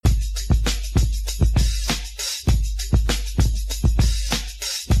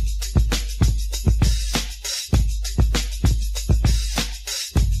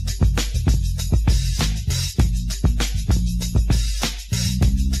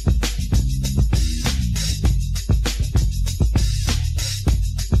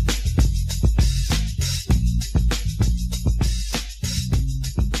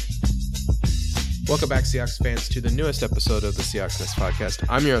Welcome back, Seahawks fans, to the newest episode of the Seahawks Nest podcast.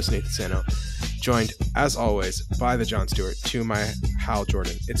 I'm your host, Nathan Sano, joined, as always, by the John Stewart, to my Hal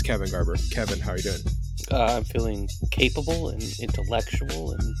Jordan. It's Kevin Garber. Kevin, how are you doing? I'm feeling capable and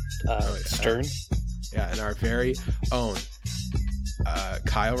intellectual and stern. Yeah, and our very own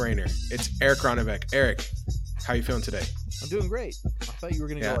Kyle Rayner. It's Eric Ronnebeck. Eric, how are you feeling today? I'm doing great. I thought you were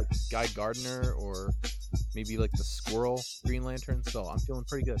going to go like Guy Gardner or maybe like the Squirrel Green Lantern, so I'm feeling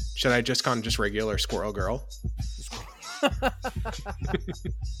pretty good. Should I just just regular Squirrel Girl?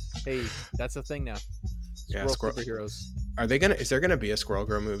 Hey, that's a thing now. Squirrel superheroes. Is there gonna be a Squirrel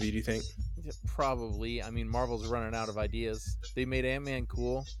Girl movie, do you think? Yeah, probably. I mean, Marvel's running out of ideas. They made Ant-Man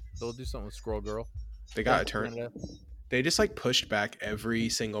cool. They'll do something with Squirrel Girl. They got a turn. They just pushed back every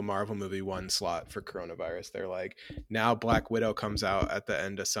single Marvel movie one slot for coronavirus. They're like, now Black Widow comes out at the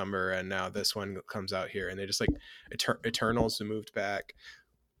end of summer, and now this one comes out here, and they just Eternals moved back.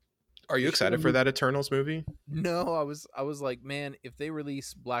 Are you excited for that Eternals movie? No, I was like, man, if they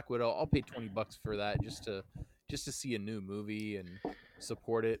release Black Widow, I'll pay $20 for that just to see a new movie and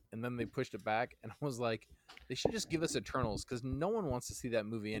support it. And then they pushed it back, and I was like, they should just give us Eternals because no one wants to see that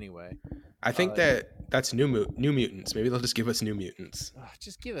movie anyway. I think that's New Mutants. Maybe they'll just give us New Mutants.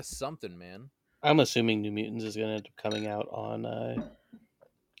 Just give us something, man. I'm assuming New Mutants is going to end up coming out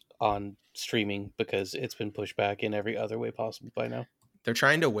on streaming because it's been pushed back in every other way possible by now. They're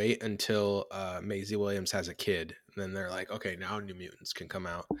trying to wait until Maisie Williams has a kid, and then they're like, okay, now New Mutants can come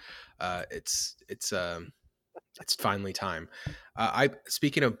out. It's finally time.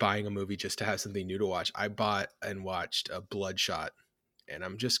 Speaking of buying a movie just to have something new to watch, I bought and watched a Bloodshot, and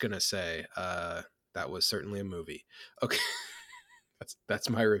I'm just gonna say that was certainly a movie. Okay, that's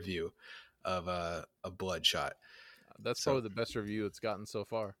my review of a Bloodshot. That's probably the best review it's gotten so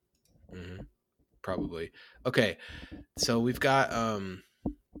far. Mm-hmm. Probably. Okay, so we've got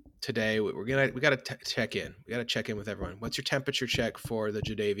today we gotta check in. We gotta check in with everyone. What's your temperature check for the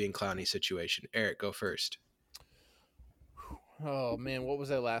Jadeveon Clowney situation? Eric, go first. Oh man, what was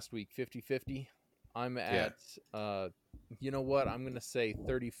that last week? 50-50? I'm at you know what? I'm gonna say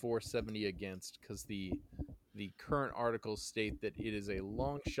 34-70 against because the current articles state that it is a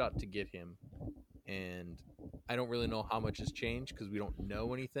long shot to get him, and I don't really know how much has changed because we don't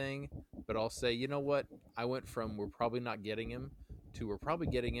know anything. But I'll say, you know what? I went from we're probably not getting him to we're probably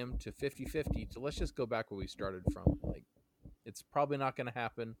getting him to 50-50 to let's just go back where we started from. Like, it's probably not going to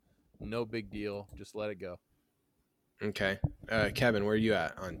happen. No big deal. Just let it go. Okay. Kevin, where are you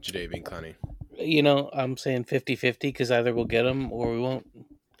at on Jadeveon Clowney? You know, I'm saying 50-50 because either we'll get him or we won't.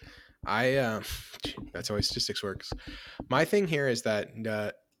 That's how statistics works. My thing here is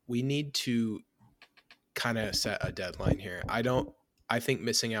that we need to kind of set a deadline here. I think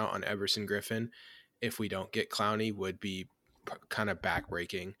missing out on Everson Griffin if we don't get Clowney would be kind of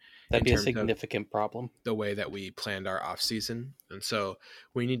backbreaking. That'd be a significant problem. The way that we planned our offseason. And so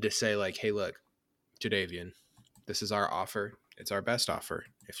we need to say like, hey, look, Jadeveon, this is our offer. It's our best offer.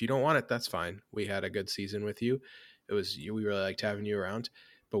 If you don't want it, that's fine. We had a good season with you. We really liked having you around,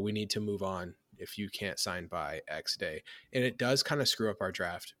 but we need to move on if you can't sign by X day. And it does kind of screw up our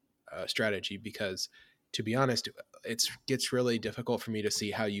draft strategy because, to be honest, it gets really difficult for me to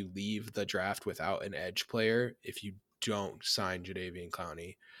see how you leave the draft without an edge player if you don't sign Jadeveon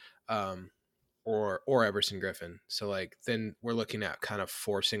Clowney or Everson Griffin. So then we're looking at kind of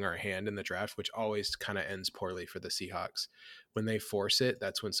forcing our hand in the draft, which always kind of ends poorly for the Seahawks. When they force it,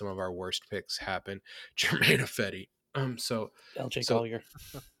 that's when some of our worst picks happen. Jermaine Ifedi. LJ Collier.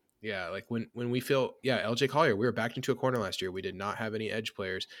 Yeah, when we feel, LJ Collier, we were backed into a corner last year. We did not have any edge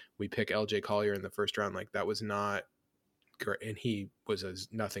players. We pick LJ Collier in the first round. That was not great. And he was a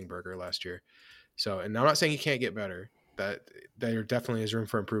nothing burger last year. So, and I'm not saying he can't get better. That there definitely is room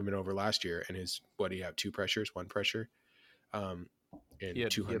for improvement over last year. And what do you have? 2 pressures, 1 pressure, and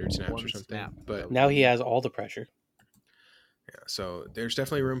 200 snaps or something. But now he has all the pressure. Yeah, so there's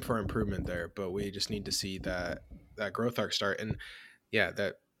definitely room for improvement there. But we just need to see that growth arc start. And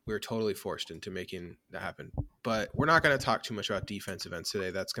that we're totally forced into making that happen. But we're not going to talk too much about defensive ends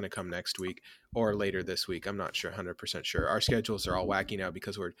today. That's going to come next week or later this week. I'm not sure, 100% sure. Our schedules are all wacky now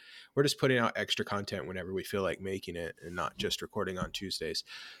because we're just putting out extra content whenever we feel like making it and not just recording on Tuesdays.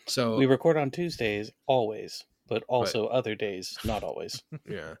 So we record on Tuesdays always, but also other days, not always.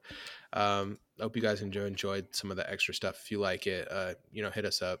 Yeah. I hope you guys enjoyed some of the extra stuff. If you like it, hit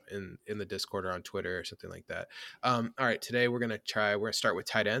us up in the Discord or on Twitter or something like that. All right, today we're going to start with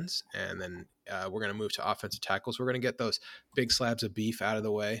tight ends, and then we're going to move to offensive tackles. We're going to get those big slabs of beef out of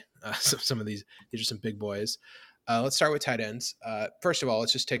the way. Some of these are some big boys. Let's start with tight ends. First of all,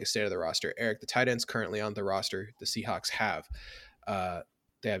 let's just take a state of the roster. Eric, the tight ends currently on the roster the Seahawks have.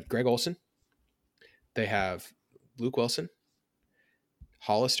 They have Greg Olsen. They have Luke Wilson,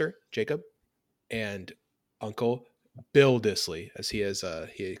 Hollister, Jacob, and Uncle Bill Disley, as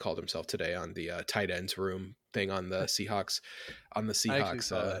he called himself today on the tight ends room thing on the Seahawks. I actually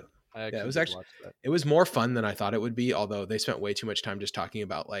saw that. I Yeah, actually did watch that. it was more fun than I thought it would be. Although they spent way too much time just talking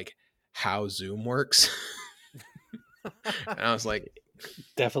about like how Zoom works, and I was like,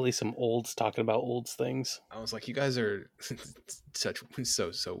 Definitely some olds talking about olds things. I was like, you guys are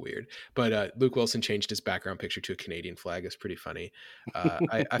so weird. But Luke Wilson changed his background picture to a Canadian flag. It's pretty funny.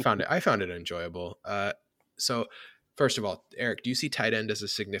 I found it enjoyable. So first of all, Eric, do you see tight end as a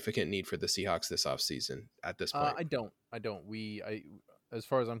significant need for the Seahawks this offseason at this point? I don't. As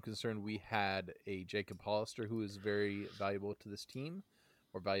far as I'm concerned, we had a Jacob Hollister who is very valuable to this team,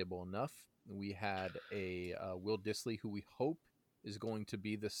 or valuable enough. We had a Will Disley who we hope is going to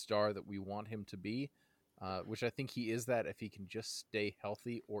be the star that we want him to be, which I think he is that if he can just stay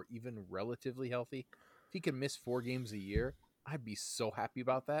healthy or even relatively healthy. If he can miss 4 games a year, I'd be so happy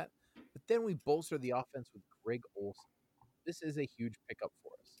about that. But then we bolster the offense with Greg Olsen. This is a huge pickup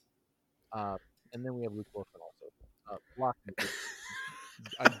for us. And then we have Luke Wilson also. Block me.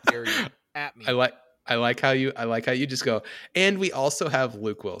 I dare you at me. I like how you just go. And we also have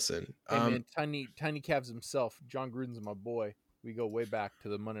Luke Wilson. Hey man, Tiny Cavs himself. John Gruden's my boy. We go way back to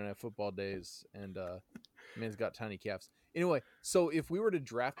the Monday Night Football days, and man's got tiny calves. Anyway, so if we were to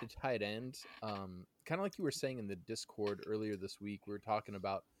draft a tight end, kind of like you were saying in the Discord earlier this week, we were talking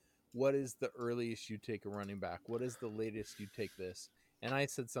about what is the earliest you take a running back? What is the latest you take this? And I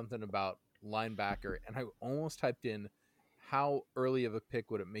said something about linebacker, and I almost typed in how early of a pick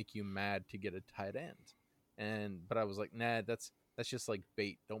would it make you mad to get a tight end? But I was like, nah, that's just like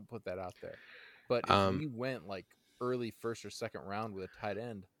bait. Don't put that out there. But if we went like early first or second round with a tight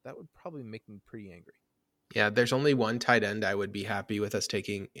end, that would probably make me pretty angry. Yeah, there's only one tight end I would be happy with us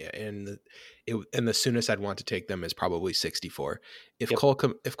taking, and the soonest I'd want to take them is probably 64. If Cole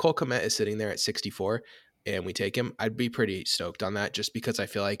Kmet is sitting there at 64 and we take him, I'd be pretty stoked on that, just because I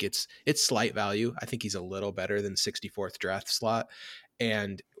feel like it's slight value. I think he's a little better than 64th draft slot,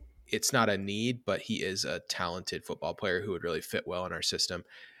 and it's not a need, but he is a talented football player who would really fit well in our system.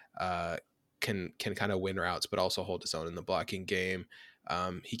 Can kind of win routes, but also hold his own in the blocking game.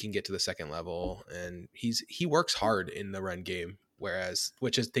 He can get to the second level, and he works hard in the run game,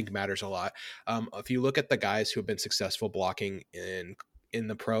 which I think matters a lot. If you look at the guys who have been successful blocking in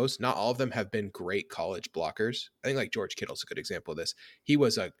the pros, not all of them have been great college blockers. I think like George Kittle's a good example of this. He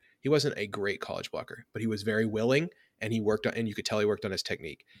wasn't a great college blocker, but he was very willing, and you could tell he worked on his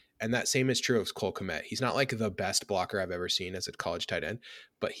technique. And that same is true of Cole Kmet. He's not like the best blocker I've ever seen as a college tight end,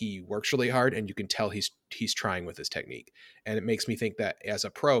 but he works really hard, and you can tell he's trying with his technique. And it makes me think that as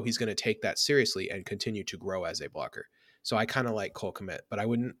a pro, he's going to take that seriously and continue to grow as a blocker. So I kind of like Cole Kmet, but I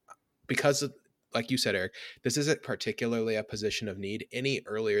wouldn't, because of, like you said, Eric, this isn't particularly a position of need. Any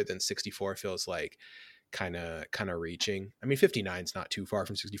earlier than 64 feels like kind of reaching. I mean, 59 is not too far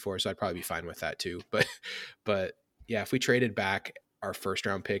from 64, so I'd probably be fine with that too. But yeah, if we traded back our first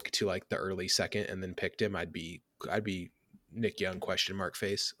round pick to like the early second and then picked him, I'd be Nick Young question mark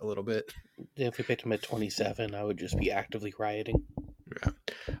face a little bit. If we picked him at 27, I would just be actively rioting.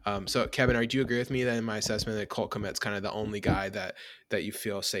 Yeah. So Kevin, do you agree with me that in my assessment that Colt Kmet's kind of the only guy that you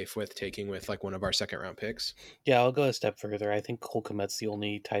feel safe with taking with like one of our second round picks? Yeah, I'll go a step further. I think Colt Kmet's the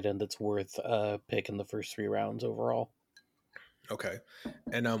only tight end that's worth a pick in the first 3 rounds overall. Okay.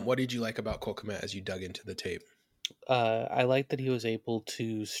 And what did you like about Colt Kmet as you dug into the tape? I like that he was able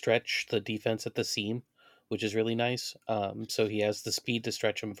to stretch the defense at the seam, which is really nice. So he has the speed to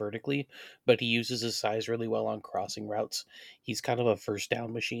stretch him vertically, but he uses his size really well on crossing routes. He's kind of a first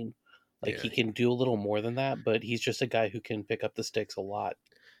down machine. He can do a little more than that, but he's just a guy who can pick up the sticks a lot.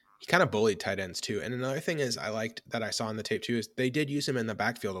 He kind of bullied tight ends too. And another thing is I liked that I saw in the tape too is they did use him in the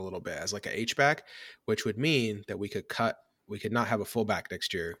backfield a little bit as like a H-back, which would mean that we could not have a fullback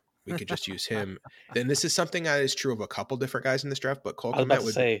next year. We could just use him. Then this is something that is true of a couple different guys in this draft, but Cole Kmet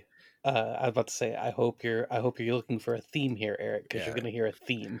would say. I was about to say, I hope you're looking for a theme here, Eric, because you're going to hear a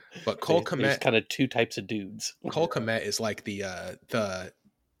theme. But Cole Kmet, there's kind of 2 types of dudes. Cole Kmet is like the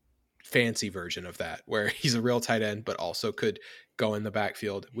fancy version of that, where he's a real tight end, but also could go in the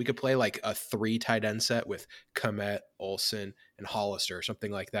backfield. We could play like a 3 tight end set with Kmet, Olsen, and Hollister or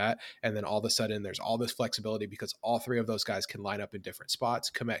something like that. And then all of a sudden there's all this flexibility because all 3 of those guys can line up in different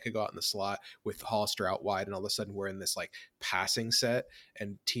spots. Kmet could go out in the slot with Hollister out wide. And all of a sudden we're in this like passing set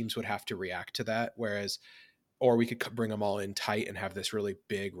and teams would have to react to that. Or we could bring them all in tight and have this really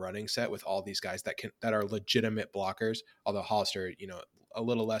big running set with all these guys that are legitimate blockers. Although Hollister, a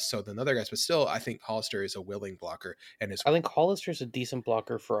little less so than the other guys, but still, I think Hollister is a willing blocker and is I think Hollister's a decent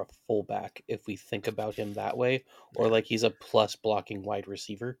blocker for a fullback if we think about him that way, or yeah. like he's a plus blocking wide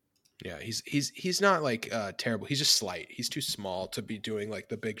receiver. Yeah, he's not like terrible. He's just slight. He's too small to be doing like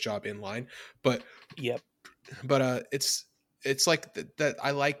the big job in line. But Yep. It's like that.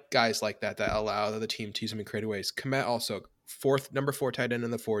 I like guys like that allow the team to use them in creative ways. Komet also number 4 tight end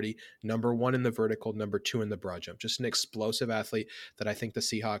in the 40, number 1 in the vertical, number 2 in the broad jump. Just an explosive athlete that I think the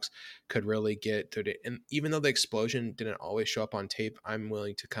Seahawks could really get to. And even though the explosion didn't always show up on tape, I'm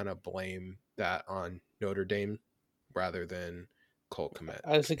willing to kind of blame that on Notre Dame rather than Cole Komet.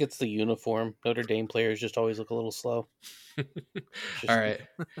 I just think it's the uniform. Notre Dame players just always look a little slow. All right.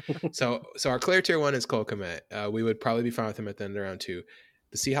 So our clear tier 1 is Cole Komet. We would probably be fine with him at the end of round 2.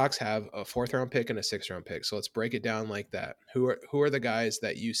 The Seahawks have a 4th round pick and a 6th round pick. So let's break it down like that. Who are the guys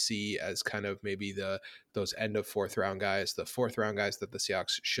that you see as kind of maybe those end of 4th round guys, the 4th round guys that the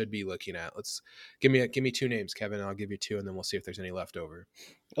Seahawks should be looking at? Let's give me 2 names, Kevin. I'll give you 2, and then we'll see if there's any left over.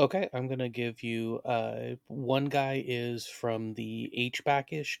 Okay, I'm gonna give you one guy is from the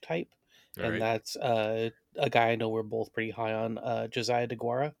H-back-ish type, All and right. that's a guy I know we're both pretty high on, Josiah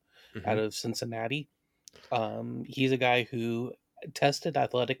DeGuara out of Cincinnati. He's a guy who tested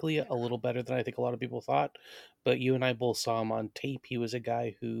athletically a little better than I think a lot of people thought, but you and I both saw him on tape. He was a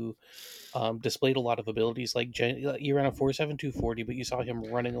guy who displayed a lot of abilities. Like you ran a 4.7 240, but you saw him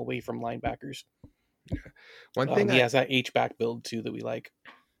running away from linebackers. One thing he has that H-back build too that we like.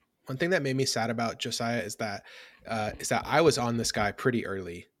 One thing that made me sad about Josiah is that I was on this guy pretty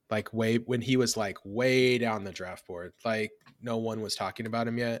early, like when he was like way down the draft board. Like no one was talking about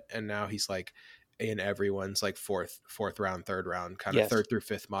him yet, and now he's like in everyone's like fourth round, 3rd round, kind of 3rd through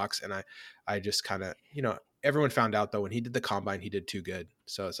 5th mocks. And I just kind of, everyone found out though when he did the combine, he did too good.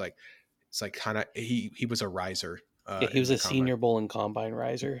 So it's like kind of he was a riser. He was a Senior Bowl and combine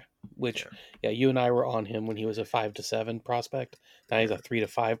riser, which you and I were on him when he was a 5 to 7 prospect. Now he's a 3 to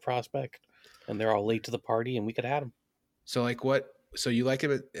 5 prospect, and they're all late to the party, and we could have him. So like so you like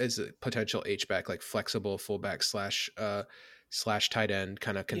him as a potential H-back, like flexible fullback slash tight end,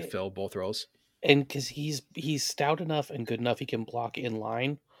 kind of can fill both roles. And because he's stout enough and good enough, he can block in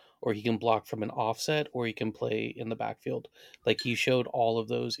line, or he can block from an offset, or he can play in the backfield. Like he showed all of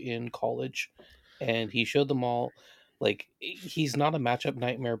those in college, and he showed them all. Like he's not a matchup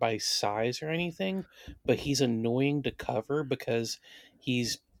nightmare by size or anything, but he's annoying to cover because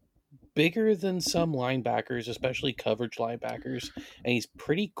he's bigger than some linebackers, especially coverage linebackers, and he's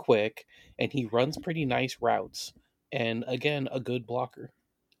pretty quick, and he runs pretty nice routes, and again, a good blocker.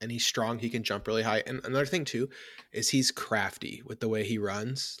 And he's strong. He can jump really high. And another thing too is he's crafty with the way he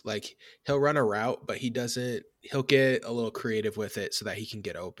runs. Like he'll run a route, but he'll get a little creative with it so that he can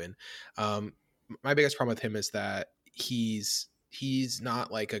get open. My biggest problem with him is that he's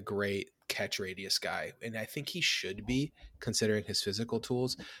not like a great catch radius guy. And I think he should be considering his physical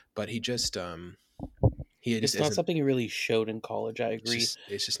tools, but he just, it's not something he really showed in college. I agree.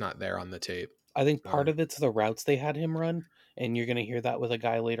 It's just not there on the tape. I think part of it's the routes they had him run, and you're going to hear that with a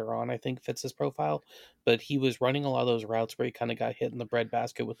guy later on, I think fits his profile. But he was running a lot of those routes where he kind of got hit in the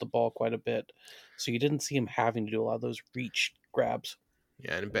breadbasket with the ball quite a bit. So you didn't see him having to do a lot of those reach grabs.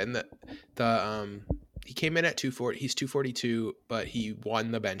 Yeah, and Ben, he came in at 240. He's 242, but he won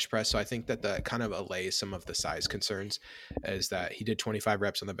the bench press. So I think that kind of allays some of the size concerns, is that he did 25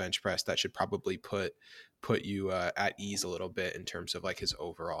 reps on the bench press. That should probably put you at ease a little bit in terms of like his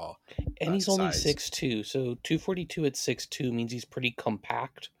overall. And he's only 6'2", so 242 at 6'2" means he's pretty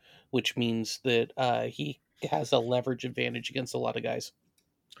compact, which means that he has a leverage advantage against a lot of guys.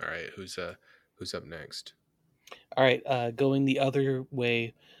 All right, who's up next? All right, going the other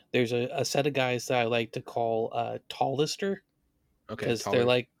way, there's a set of guys that I like to call Tallister. Okay, because they're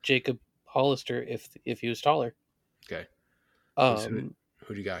like Jacob Hollister if he was taller. Okay.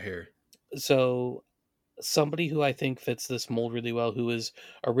 Who do you got here? So somebody who I think fits this mold really well, who was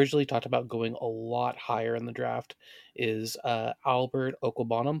originally talked about going a lot higher in the draft, is Albert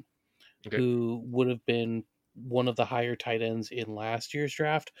Okwuegbunam, who would have been one of the higher tight ends in last year's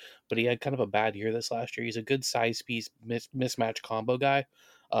draft, but he had kind of a bad year this last year. He's a good size speed mismatch combo guy,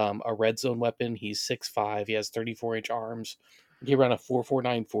 a red zone weapon. He's 6'5". He has 34-inch arms. He ran a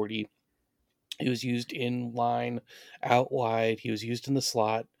 4.49 40. He was used in line, out wide. He was used in the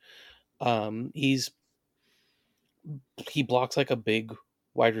slot. He blocks like a big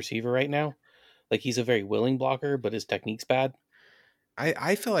wide receiver right now. Like he's a very willing blocker, but his technique's bad.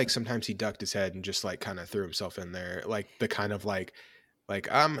 I feel like sometimes he ducked his head and just like kind of threw himself in there, like the kind of like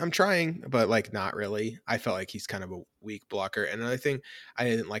I'm trying, but like not really. I felt like he's kind of a weak blocker. And another thing I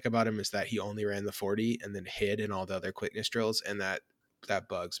didn't like about him is that he only ran the 40 and then hid in all the other quickness drills, and that that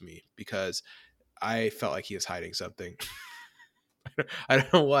bugs me because I felt like he was hiding something. I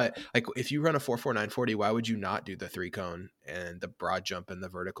don't know what. Like if you run a 4.4940, why would you not do the 3-cone and the broad jump and the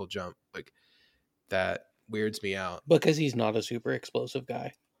vertical jump? Like that weirds me out. Because he's not a super explosive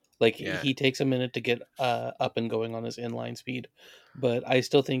guy. Like Yeah. he takes a minute to get up and going on his inline speed, but I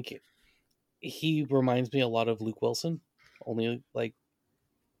still think he reminds me a lot of Luke Wilson, only like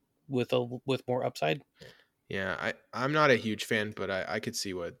with more upside. Yeah, I'm not a huge fan, but I could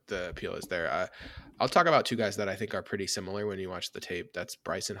see what the appeal is there. I'll talk about two guys that I think are pretty similar when you watch the tape. That's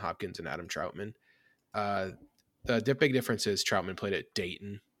Bryson Hopkins and Adam Troutman. The big difference is Troutman played at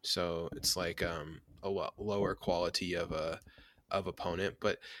Dayton, so it's like a lower quality of opponent,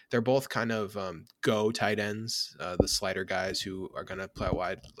 but they're both kind of go tight ends, the slider guys who are going to play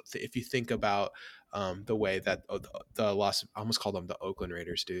wide. If you think about the way that the Los, I almost call them the Oakland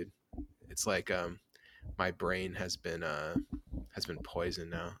Raiders, dude. It's like my brain has been poisoned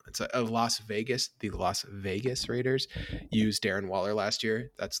now. It's the Las Vegas Raiders used Darren Waller last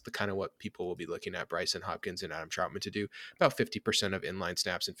year. That's the kind of what people will be looking at Bryson Hopkins and Adam Troutman to do. About 50% of inline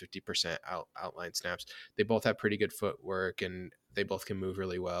snaps and 50% outline snaps. They both have pretty good footwork and they both can move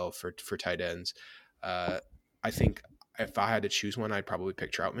really well for tight ends. I think if I had to choose one, I'd probably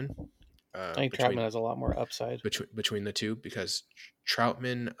pick Troutman. I think Troutman has a lot more upside between the two because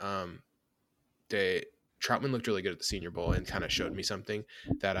Troutman, Troutman looked really good at the Senior Bowl and kind of showed me something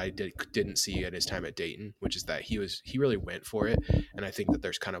that I didn't see at his time at Dayton, which is that he really went for it, and I think that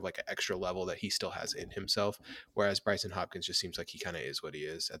there's kind of like an extra level that he still has in himself, whereas Bryson Hopkins just seems like he kind of is what he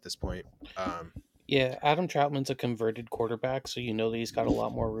is at this point. Yeah, Adam Troutman's a converted quarterback, so you know that he's got a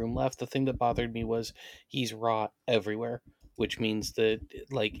lot more room left. The thing that bothered me was he's raw everywhere, which means that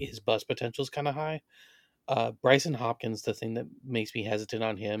like his bust potential is kind of high. Bryson Hopkins, the thing that makes me hesitant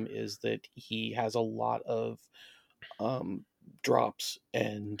on him is that he has a lot of drops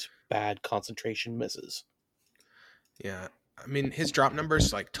and bad concentration misses. Yeah, I mean his drop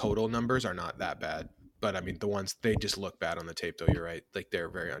numbers, like total numbers, are not that bad. But I mean, the ones they just look bad on the tape, though. You're right; like they're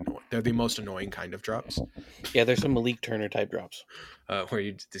very annoying. They're the most annoying kind of drops. Yeah, there's some Malik Turner type drops where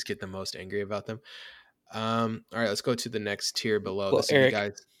you just get the most angry about them. All right, let's go to the next tier below. Well, This Eric,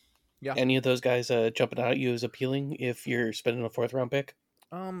 guys. Yeah. Any of those guys jumping out at you as appealing if you're spending a 4th round pick?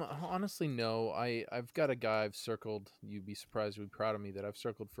 Honestly, no. I've got a guy I've circled. You'd be surprised, you'd be proud of me that I've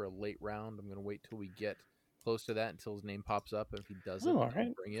circled for a late round. I'm gonna wait till we get close to that until his name pops up. If he doesn't, I'll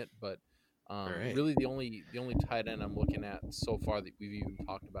bring it. But really, the only tight end I'm looking at so far that we've even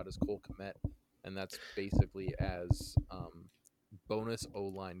talked about is Cole Kmet, and that's basically as bonus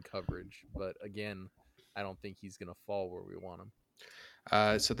O-line coverage. But again, I don't think he's gonna fall where we want him.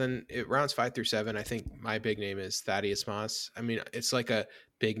 So then it rounds 5 through 7. I think my big name is Thaddeus Moss. I mean, it's like a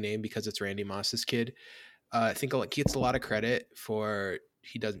big name because it's Randy Moss's kid. I think he gets a lot of credit for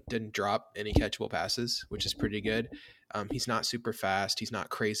he didn't drop any catchable passes, which is pretty good. He's not super fast. He's not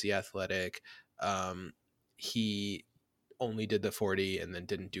crazy athletic. He only did the 40 and then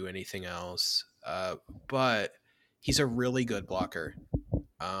didn't do anything else. But he's a really good blocker.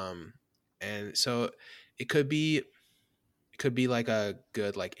 And so it could be like a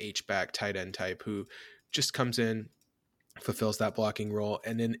good like H-back tight end type who just comes in, fulfills that blocking role,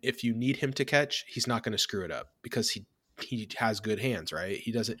 and then if you need him to catch, he's not going to screw it up because he has good hands, right?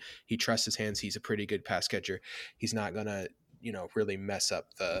 He trusts his hands. He's a pretty good pass catcher. He's not going to, really mess up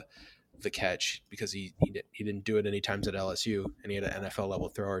the catch because he didn't do it any times at LSU, and he had an NFL level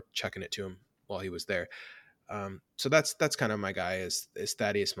thrower chucking it to him while he was there. So that's kind of my guy is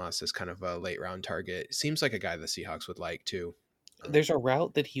Thaddeus Moss is kind of a late round target. Seems like a guy the Seahawks would like too. There's a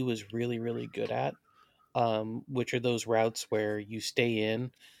route that he was really, really good at, which are those routes where you stay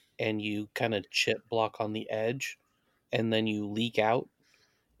in and you kind of chip block on the edge and then you leak out.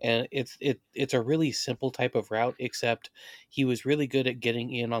 And it's a really simple type of route, except he was really good at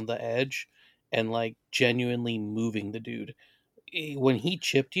getting in on the edge and like genuinely moving the dude. When he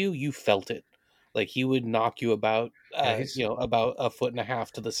chipped you, you felt it. Like he would knock you about, about a foot and a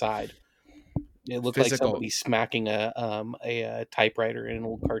half to the side. It looked like somebody smacking a typewriter in an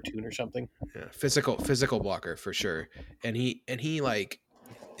old cartoon or something. Yeah, physical blocker for sure. And he like,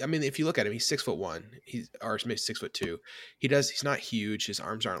 I mean, if you look at him, he's 6'1". He's maybe 6'2". He's not huge. His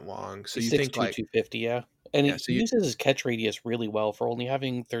arms aren't long. So he's you think like 250, yeah. And he uses his catch radius really well for only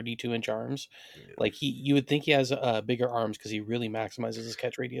having 32-inch arms. Yeah. Like you would think he has bigger arms because he really maximizes his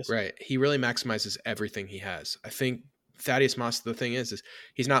catch radius. Right. He really maximizes everything he has. I think Thaddeus Moss, the thing is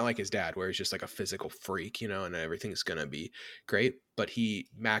he's not like his dad, where he's just like a physical freak, and everything's gonna be great. But he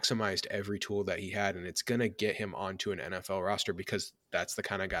maximized every tool that he had, and it's gonna get him onto an NFL roster because that's the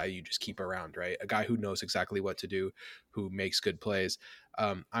kind of guy you just keep around, right? A guy who knows exactly what to do, who makes good plays.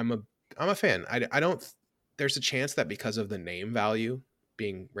 I'm a fan. I don't. There's a chance that because of the name value,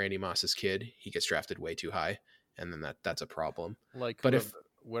 being Randy Moss's kid, he gets drafted way too high, and then that's a problem. Like But if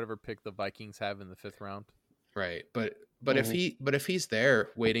whatever pick the Vikings have in the 5th round. right, but if he's there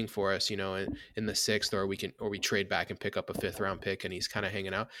waiting for us, in the 6th, or we trade back and pick up a 5th round pick, and he's kind of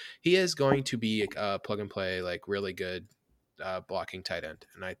hanging out, he is going to be a plug and play, like really good blocking tight end,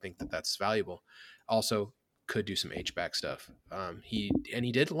 and I think that's valuable. Also, could do some H back stuff. He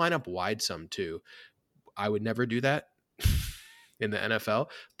did line up wide some too. I would never do that in the NFL,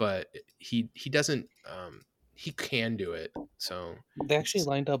 but he doesn't. He can do it. So They actually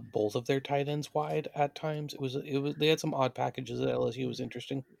lined up both of their tight ends wide at times. It was they had some odd packages at LSU. It was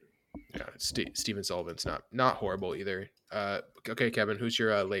interesting. yeah, Steven Sullivan's not horrible either. Okay, Kevin, who's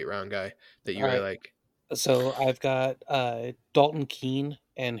your late round guy that you really like? So I've got Dalton Keene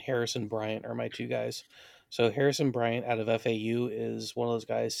and Harrison Bryant are my two guys. So Harrison Bryant out of FAU is one of those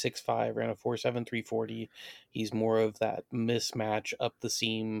guys, 6'5", ran a 4.7, 340. He's more of that mismatch up the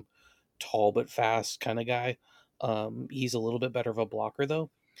seam, tall but fast kind of guy. He's a little bit better of a blocker though.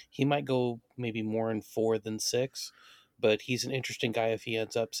 He might go maybe more in 4 than 6, but he's an interesting guy if he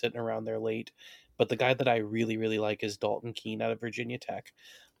ends up sitting around there late. But the guy that I really, really like is Dalton Keene out of Virginia Tech.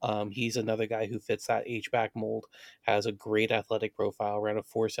 He's another guy who fits that H-back mold, has a great athletic profile, ran a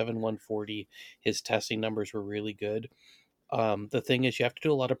 4.7, 140. His testing numbers were really good. The thing is, you have to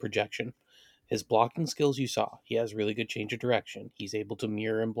do a lot of projection. His blocking skills you saw. He has really good change of direction. He's able to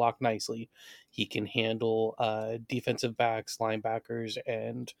mirror and block nicely. He can handle defensive backs, linebackers,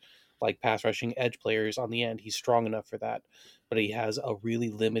 and like pass rushing edge players on the end. He's strong enough for that. But he has a really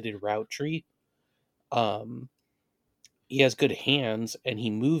limited route tree. He has good hands and he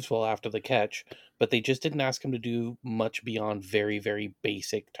moves well after the catch, but they just didn't ask him to do much beyond very, very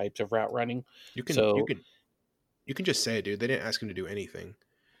basic types of route running. You can just say it, dude. They didn't ask him to do anything.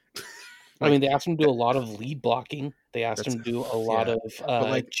 I mean, they asked him to do a lot of lead blocking. They asked him to do a lot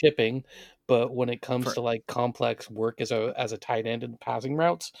of chipping, but when it comes to like complex work as a tight end and passing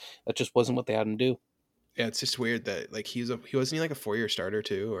routes, that just wasn't what they had him do. Yeah, it's just weird that like he wasn't like a 4-year starter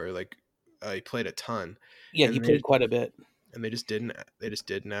too, or like he played a ton. Yeah, he played quite a bit, and they just didn't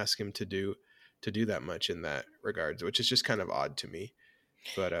ask him to do that much in that regards, which is just kind of odd to me.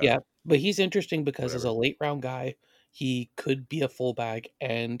 But yeah, but he's interesting because as a late round guy, he could be a fullback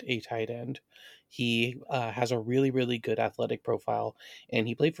and a tight end. He has a really, really good athletic profile, and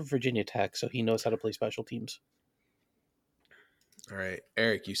he played for Virginia Tech, so he knows how to play special teams. All right,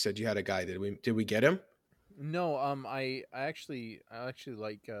 Eric, you said you had a guy. Did we get him? No, I actually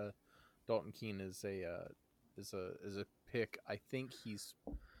like Dalton Keene as a pick. I think he's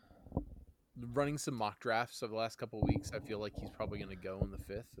running some mock drafts over the last couple of weeks. I feel like he's probably going to go in the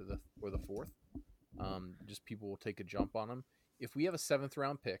 5th or the 4th. Just people will take a jump on him. If we have a 7th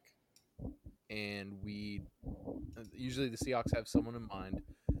round pick, and we usually the Seahawks have someone in mind,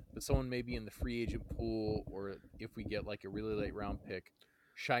 but someone maybe in the free agent pool, or if we get like a really late round pick,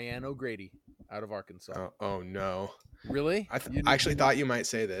 Cheyenne O'Grady out of Arkansas. Oh no! Really? I actually thought you might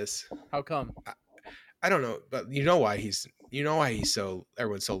say this. How come? I don't know, but you know why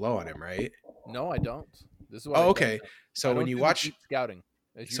everyone's so low on him, right? No, I don't. This is why. Oh, okay. So when you watch scouting,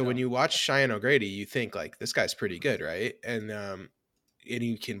 when you watch Cheyenne O'Grady, you think like this guy's pretty good, right? And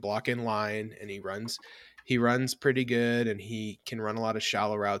he can block in line, and he runs pretty good, and he can run a lot of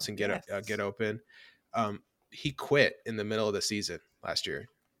shallow routes and get open. He quit in the middle of the season last year.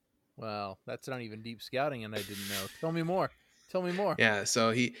 Well, that's not even deep scouting, and I didn't know. Tell me more. Yeah,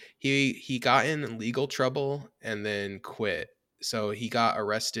 so he got in legal trouble and then quit. So he got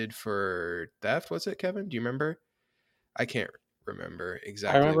arrested for theft. Was it, Kevin? Do you remember? I can't remember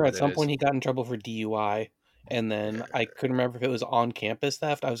exactly. I remember at some point he got in trouble for DUI, and then I couldn't remember if it was on campus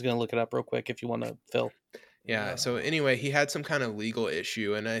theft. I was going to look it up real quick if you want to, Phil. Yeah, so anyway, he had some kind of legal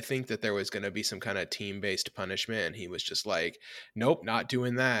issue, and I think that there was going to be some kind of team-based punishment, and he was just like, nope, not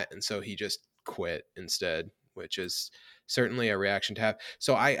doing that. And so he just quit instead, which is certainly a reaction to have.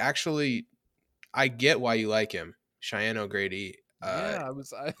 So I get why you like him. Cheyenne O'Grady.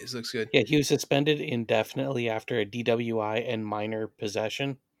 It looks good. Yeah, he was suspended indefinitely after a DWI and minor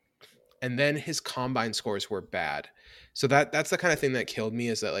possession. And then his combine scores were bad. So that's the kind of thing that killed me,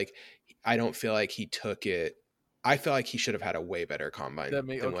 is that like I don't feel like he took it. I feel like he should have had a way better combine than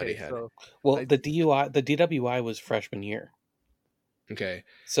what he had. The DWI was freshman year. Okay.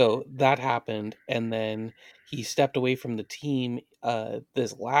 So that happened, and then he stepped away from the team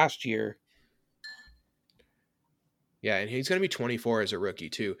this last year. Yeah, and he's going to be 24 as a rookie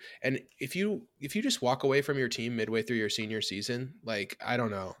too. And if you just walk away from your team midway through your senior season, like I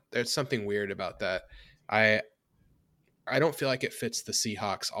don't know, there's something weird about that. I I don't feel like it fits the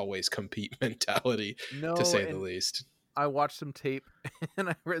Seahawks always compete mentality, to No, say the and least. I watched some tape and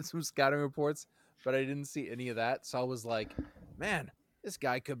I read some scouting reports, but I didn't see any of that. So I was like, man, this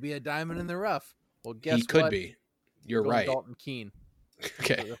guy could be a diamond in the rough. Well, He guess could what? be. We're You're going right. Dalton Keene. That's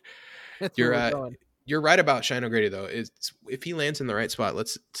Okay. where, that's where You're we're going. you're right about Shine O'Grady though. It's if he lands in the right spot,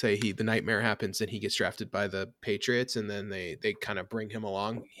 let's say the nightmare happens and he gets drafted by the Patriots and then they kind of bring him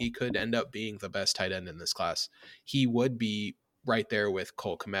along, he could end up being the best tight end in this class. He would be right there with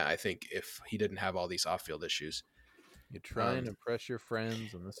Cole Kmet, I think, if he didn't have all these off-field issues. You try and impress your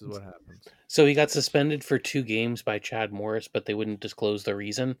friends, and this is what happens. So he got suspended for 2 games by Chad Morris, but they wouldn't disclose the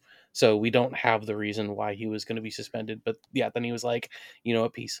reason. So we don't have the reason why he was going to be suspended. But yeah, then he was like, you know, a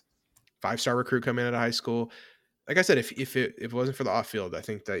piece. 5-star recruit coming out of high school. Like I said, if it wasn't for the off-field, I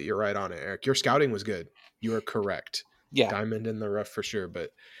think that you're right on it, Eric. Your scouting was good. You are correct. Yeah. Diamond in the rough for sure,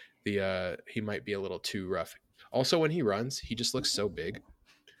 but the he might be a little too rough. Also, when he runs, he just looks so big.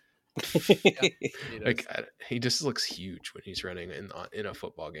 Like he just looks huge when he's running in a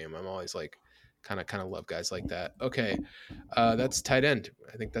football game. I'm always like kind of love guys like that. Okay, that's tight end.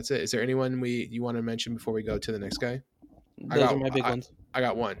 I think that's it. Is there anyone you want to mention before we go to the next guy? Those are my big ones. I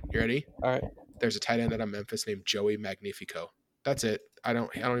got one. You ready? All right. There's a tight end out of Memphis named Joey Magnifico. That's it. I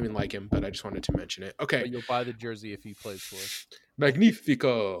don't even like him, but I just wanted to mention it. Okay. But you'll buy the jersey if he plays for us.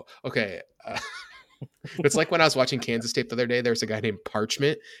 Magnifico. Okay. It's like when I was watching Kansas tape the other day, there's a guy named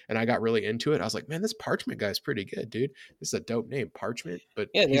Parchment, and I got really into it. I was like, man, this Parchment guy's pretty good, dude. This is a dope name, Parchment. But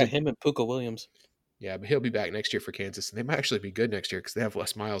yeah, they got him and Puka Williams. Yeah, but he'll be back next year for Kansas, and they might actually be good next year because they have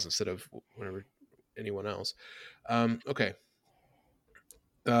Les Miles instead of whatever anyone else. Okay.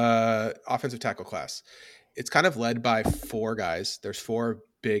 Offensive tackle class. It's kind of led by 4 guys. There's 4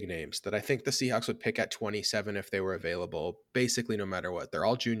 big names that I think the Seahawks would pick at 27 if they were available, basically no matter what. They're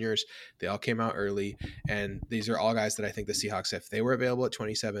all juniors. They all came out early, and these are all guys that I think the Seahawks, if they were available at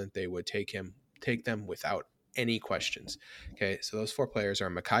 27, they would take them without any questions. Okay, so those 4 players are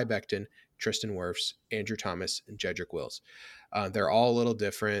Mekhi Becton, Tristan Wirfs, Andrew Thomas, and Jedrick Wills. They're all a little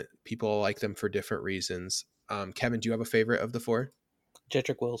different. People like them for different reasons. Kevin, do you have a favorite of the 4?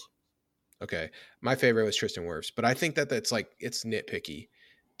 Jedrick Wills. Okay. My favorite was Tristan Wirfs, but I think that it's nitpicky,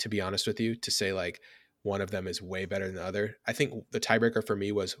 to be honest with you, to say like one of them is way better than the other. I think the tiebreaker for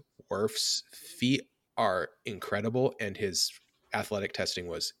me was Wirfs' feet are incredible and his athletic testing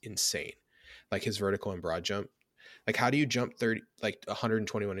was insane. Like his vertical and broad jump. Like how do you jump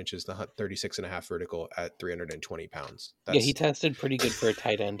 121 inches, the 36 and a half vertical at 320 pounds? Yeah, he tested pretty good for a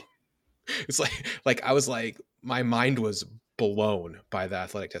tight end. It's like I was like, my mind was blown by the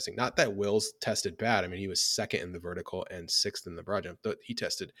athletic testing. Not that Wills tested bad. I mean, he was second in the vertical and 6th in the broad jump. He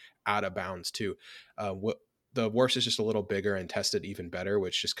tested out of bounds too. The Wirfs is just a little bigger and tested even better,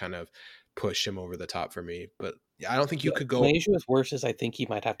 which just kind of pushed him over the top for me. But I don't think you could go. My issue with Wirfs is I think he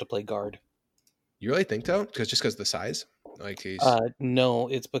might have to play guard. You really think so? Because of the size? Like he's no,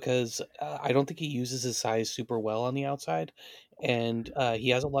 it's because I don't think he uses his size super well on the outside, and he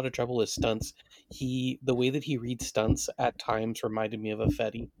has a lot of trouble with stunts. The way that he reads stunts at times reminded me of a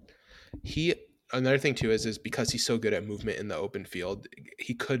Fetty. Another thing too is because he's so good at movement in the open field,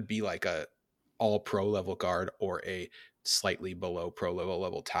 he could be like a all pro level guard or a slightly below pro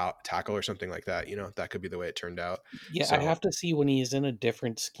level tackle or something like that. You know, that could be the way it turned out. Yeah, so, I have to see when he's in a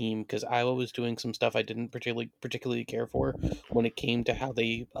different scheme because Iowa was doing some stuff I didn't particularly care for when it came to how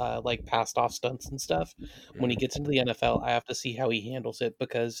they like passed off stunts and stuff. When he gets into the NFL, I have to see how he handles it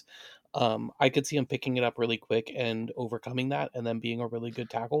because I could see him picking it up really quick and overcoming that and then being a really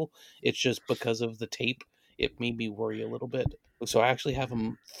good tackle. It's just because of the tape, it made me worry a little bit. So I actually have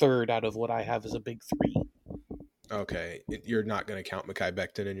him 3rd out of what I have as a big 3. Okay, you're not going to count Mekhi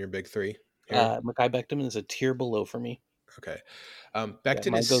Becton in your big 3? Mekhi Becton is a tier below for me. Okay.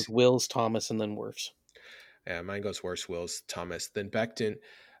 Becton mine goes Wills, Thomas, and then Wirfs. Yeah, mine goes Wirfs, Wills, Thomas. Then Becton.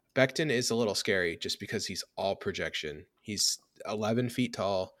 Becton is a little scary just because he's all projection. He's 11 feet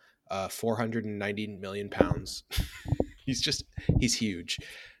tall, 490 million pounds. he's huge.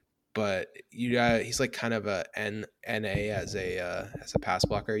 But he's like kind of a NA as a pass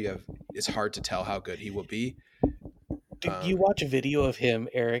blocker. It's hard to tell how good he will be. Did you watch a video of him,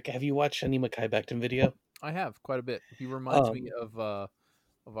 Eric? Have you watched any Mekhi Becton video? I have quite a bit. He reminds me of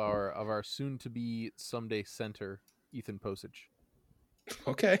our soon to be someday center, Ethan Posage.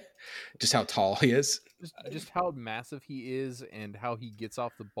 Okay. Just how tall he is. Just how massive he is and how he gets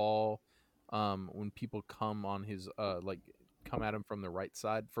off the ball when people come on his come at him from the right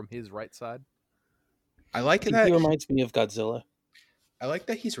side, from his right side. I like He that. reminds me of Godzilla. I like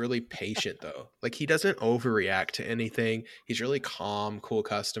that he's really patient though. Like he doesn't overreact to anything. He's really calm, cool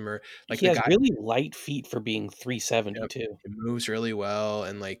customer. Like He the has guy, really light feet for being 370 yep, too. he moves really well,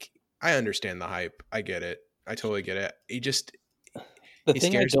 and like I understand the hype. I get it. I totally get it. The He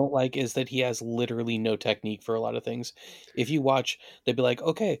thing I scares. don't like is that he has literally no technique for a lot of things. If you watch, they'd be like,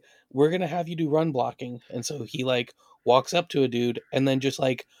 "Okay, we're gonna have you do run blocking," and so he like walks up to a dude and then just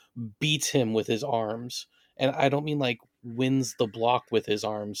like beats him with his arms. And I don't mean like wins the block with his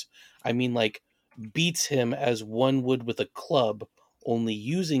arms. I mean like beats him as one would with a club, only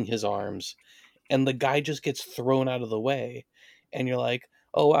using his arms, and the guy just gets thrown out of the way. And you're like,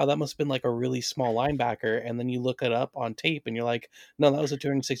 oh wow, that must have been like a really small linebacker. And then you look it up on tape and you're like, no, that was a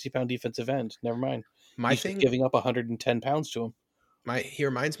 260-pound defensive end. Never mind. My He's just thing, giving up 110 pounds to him. he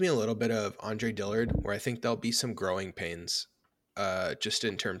reminds me a little bit of Andre Dillard, where I think there'll be some growing pains, just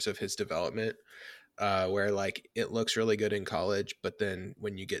in terms of his development. Where like it looks really good in college, but then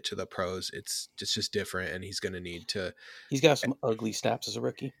when you get to the pros, it's just different, and he's going to need to, He's got some ugly snaps as a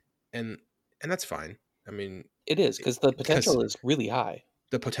rookie. and that's fine. I mean, It is because the because potential is really high.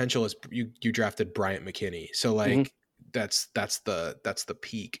 the potential is you drafted Bryant McKinney, so Mhm. like that's the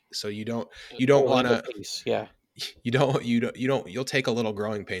peak. So you don't want Orlando to Pace, yeah. you'll take a little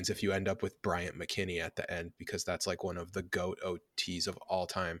growing pains if you end up with Bryant McKinney at the end, because that's like one of the GOAT OTs of all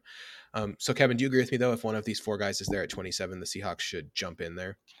time. So Kevin, do you agree with me though? If one of these four guys is there at 27, the Seahawks should jump in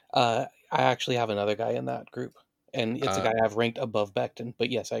there. I actually have another guy in that group, and it's a Uh, guy I've ranked above Becton. But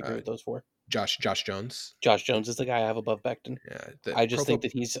yes, I agree uh, with those four. Josh Jones. Josh Jones is the guy I have above Becton. Yeah, the I just think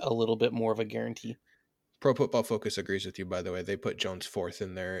that he's a little bit more of a guarantee. Pro Football Focus agrees with you. By the way, they put Jones fourth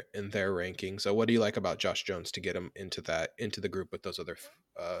in their ranking. So, what do you like about Josh Jones to get him into the group with those other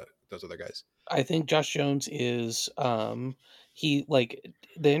guys? I think Josh Jones is he like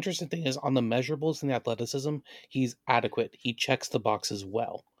the interesting thing is on the measurables and the athleticism, he's adequate. He checks the boxes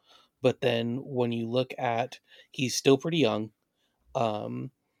well. But then when you look at he's still pretty young.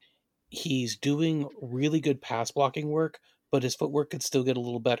 Um he's doing really good pass blocking work, but his footwork could still get a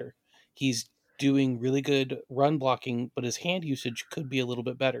little better. He's doing really good run blocking, but his hand usage could be a little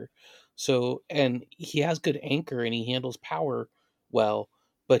bit better. So, and he has good anchor and he handles power well,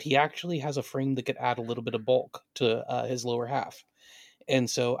 but he actually has a frame that could add a little bit of bulk to his lower half. And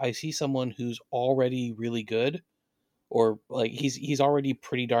so I see someone who's already really good, or like he's already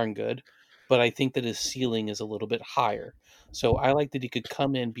pretty darn good, but I think that his ceiling is a little bit higher. So I like that he could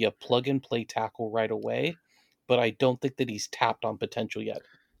come in, be a plug and play tackle right away, but I don't think that he's tapped on potential yet.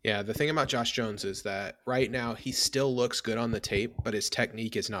 Yeah, the thing about Josh Jones is that right now he still looks good on the tape, but his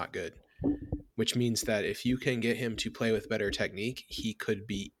technique is not good, which means that if you can get him to play with better technique, he could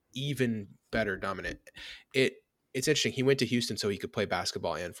be even better dominant. It's interesting. He went to Houston so he could play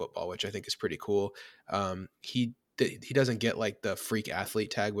basketball and football, which I think is pretty cool. He doesn't get like the freak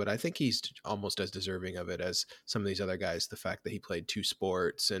athlete tag, but I think he's almost as deserving of it as some of these other guys. The fact that he played two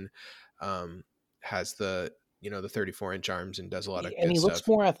sports and has the 34-inch arms and does a lot of And good he looks stuff.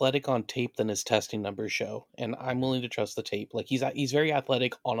 more athletic on tape than his testing numbers show, and I'm willing to trust the tape. Like he's very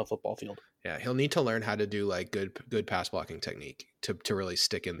athletic on a football field. Yeah, he'll need to learn how to do like good pass blocking technique to really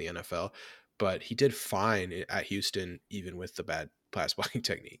stick in the NFL. But he did fine at Houston, even with the bad pass blocking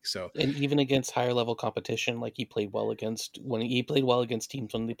technique. So And even against higher level competition, like he played well against when he played well against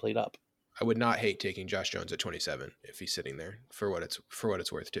teams when they played up. I would not hate taking Josh Jones at 27 if he's sitting there for what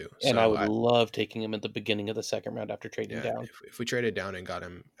it's worth too. And I So would love taking him at the beginning of the second round after trading yeah, down. if we traded down and got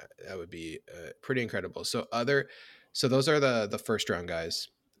him, that would be pretty incredible. So those are the first round guys.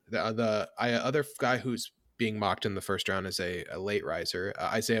 The other guy who's being mocked in the first round is a late riser,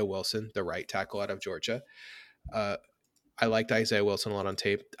 Isaiah Wilson, the right tackle out of Georgia. I liked Isaiah Wilson a lot on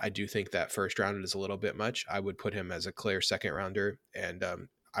tape. I do think that first round is a little bit much. I would put him as a clear second rounder, and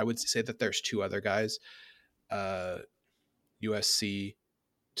I would say that there's two other guys, USC,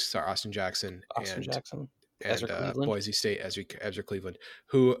 sorry, Austin Jackson, Jackson, and Ezra Cleveland. Boise State, Ezra Cleveland,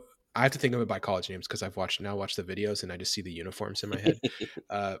 who I have to think of it by college names because I've watched the videos and I just see the uniforms in my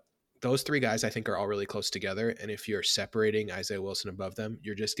head. Those three guys I think are all really close together, and if you're separating Isaiah Wilson above them,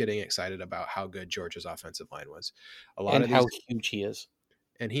 you're just getting excited about how good Georgia's offensive line was. A lot and of how these, huge he is.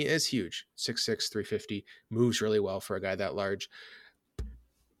 and he is huge, 6'6", 350, moves really well for a guy that large.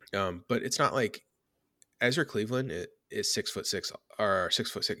 But it's not like Ezra Cleveland is 6'6" or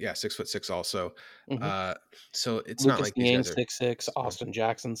 6'6", yeah, 6'6" also. Mm-hmm. So it's Lucas not like these Niang guys are 6'6", Austin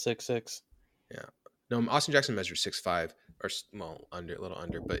Jackson 6'6". Yeah. No, Austin Jackson measures 6'5", or well, under a little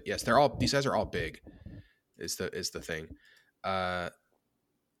under. But yes, these guys are all big. Is the thing.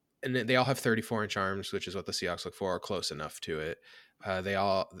 And they all have 34-inch arms, which is what the Seahawks look for, or close enough to it.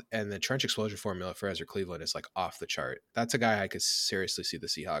 And the trench explosion formula for Ezra Cleveland is like off the chart. That's a guy I could seriously see the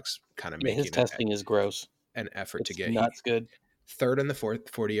Seahawks kind of Yeah, his making testing is gross. an effort to It's get. nuts good. Third in the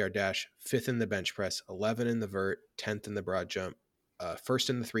 40-yard dash, fifth in the bench press, 11 in the vert, 10th in the broad jump, first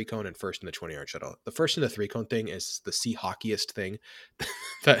in the 3-cone, and first in the 20-yard shuttle. The first in the 3-cone thing is the Seahawkiest thing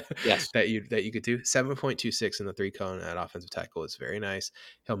that you could do. 7.26 in the 3-cone at offensive tackle is very nice.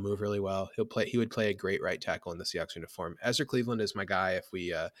 He'll move really well. He would play a great right tackle in the Seahawks uniform. Ezra Cleveland is my guy if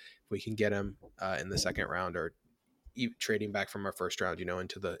we can get him in the second round, or trading back from our first round,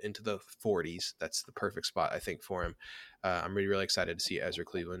 into the 40s. That's the perfect spot, I think, for him. I'm really excited to see Ezra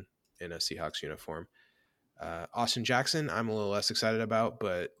Cleveland in a Seahawks uniform. Austin Jackson, I'm a little less excited about,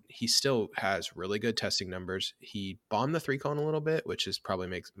 but he still has really good testing numbers. He bombed the 3-cone a little bit, which is probably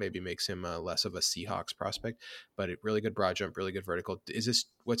makes him less of a Seahawks prospect, but really good broad jump, really good vertical.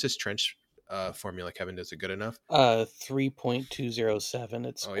 What's his trench formula, Kevin? Is it good enough? 3.207.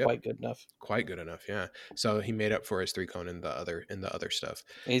 It's quite good enough. Quite good enough, yeah. So he made up for his 3-cone in the other stuff.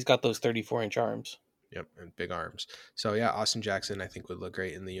 He's got those 34-inch arms. Yep, and big arms. So yeah, Austin Jackson I think would look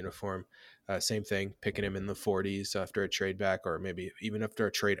great in the uniform. Same thing, picking him in the 40s after a trade back, or maybe even after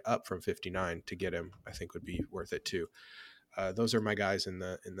a trade up from 59 to get him, I think would be worth it too. Those are my guys in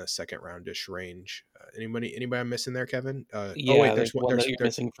the second roundish range. Anybody I'm missing there, Kevin? There's one that you're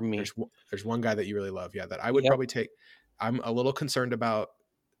missing from me. There's one guy that you really love, yeah, that I would probably take. I'm a little concerned about,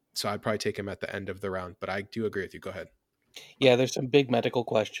 so I'd probably take him at the end of the round, but I do agree with you. Go ahead. Yeah, there's some big medical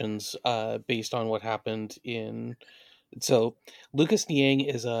questions based on what happened in. So Lucas Niang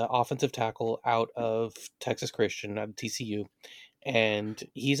is an offensive tackle out of Texas Christian, out of TCU. And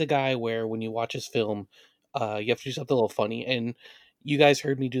he's a guy where when you watch his film, you have to do something a little funny. And you guys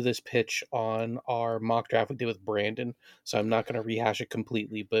heard me do this pitch on our mock draft we did with Brandon, so I'm not going to rehash it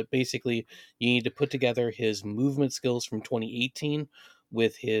completely. But basically, you need to put together his movement skills from 2018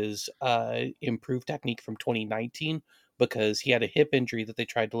 with his improved technique from 2019, because he had a hip injury that they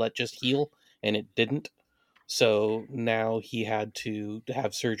tried to let just heal, and it didn't. So now he had to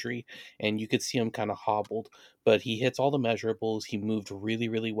have surgery, and you could see him kind of hobbled, but he hits all the measurables. He moved really,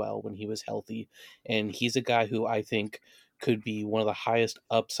 really well when he was healthy, and he's a guy who I think could be one of the highest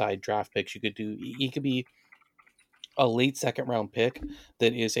upside draft picks you could do. He could be a late second round pick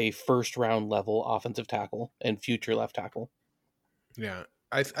that is a first round level offensive tackle and future left tackle. Yeah,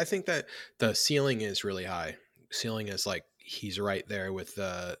 I think that the ceiling is really high. Ceiling is like he's right there with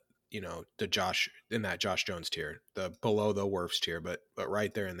the Josh Jones tier, the below the Wirfs tier, but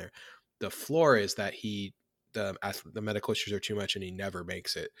right there in there. The floor is that the medical issues are too much and he never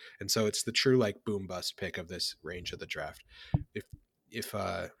makes it, and so it's the true like boom bust pick of this range of the draft. If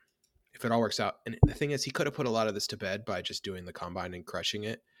it all works out, and the thing is, he could have put a lot of this to bed by just doing the combine and crushing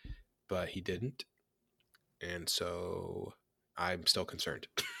it, but he didn't, and so I'm still concerned.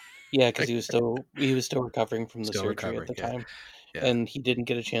 Yeah, because he was still recovering from the surgery at the time. Yeah. And he didn't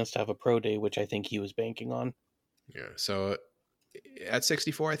get a chance to have a pro day, which I think he was banking on. Yeah. So at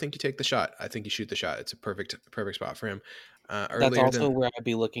 64, I think you take the shot. I think you shoot the shot. It's a perfect spot for him. That's also where I'd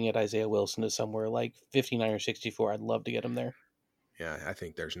be looking at Isaiah Wilson as somewhere like 59 or 64. I'd love to get him there. Yeah, I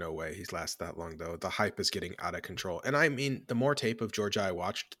think there's no way he's lasted that long, though. The hype is getting out of control. And I mean, the more tape of Georgia I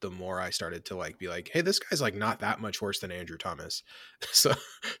watched, the more I started to be like, hey, this guy's like not that much worse than Andrew Thomas. So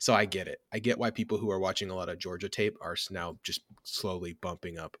I get it. I get why people who are watching a lot of Georgia tape are now just slowly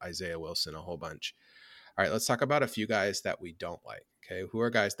bumping up Isaiah Wilson a whole bunch. All right, let's talk about a few guys that we don't like. Okay, who are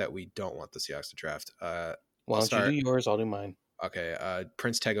guys that we don't want the Seahawks to draft? Why don't you do yours? I'll do mine. Okay,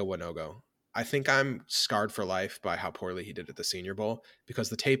 Prince Tega Wanogho. I think I'm scarred for life by how poorly he did at the Senior Bowl, because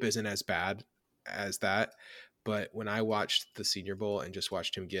the tape isn't as bad as that. But when I watched the Senior Bowl and just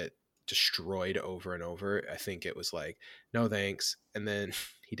watched him get destroyed over and over, I think it was like, no thanks. And then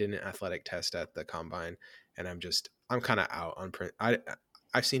he did an athletic test at the combine, and I'm kind of out on Prince.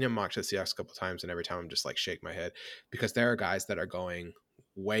 I've seen him mocked at the Seahawks a couple times, and every time I'm just like shake my head, because there are guys that are going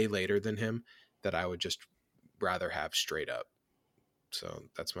way later than him that I would just rather have straight up. So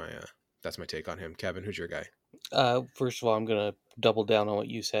that's my take on him. Kevin, who's your guy? First of all, I'm gonna double down on what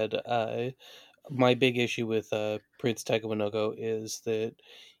you said. My big issue with Prince Tega Wanogho is that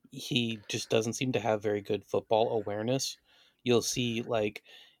he just doesn't seem to have very good football awareness. You'll see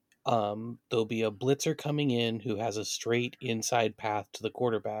there'll be a blitzer coming in who has a straight inside path to the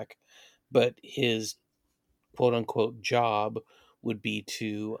quarterback, but his quote unquote job would be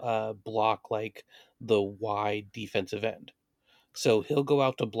to block like the wide defensive end. So he'll go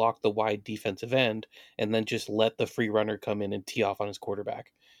out to block the wide defensive end and then just let the free runner come in and tee off on his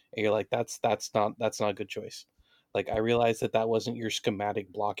quarterback. And you're like, that's not a good choice. Like, I realize that wasn't your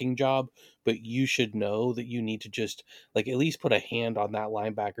schematic blocking job, but you should know that you need to just like at least put a hand on that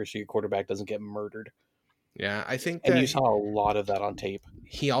linebacker so your quarterback doesn't get murdered. Yeah, I think And you that saw a lot of that on tape.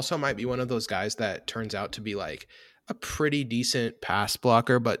 he also might be one of those guys that turns out to be like a pretty decent pass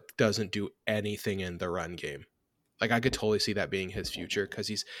blocker, but doesn't do anything in the run game. Like I could totally see that being his future because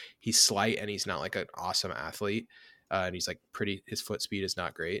he's slight and he's not like an awesome athlete, and he's like pretty. His foot speed is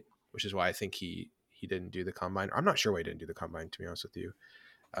not great, which is why I think he didn't do the combine. I'm not sure why he didn't do the combine, to be honest with you.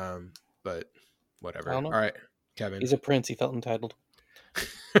 But whatever. I don't know. All right, Kevin. He's a prince. He felt entitled.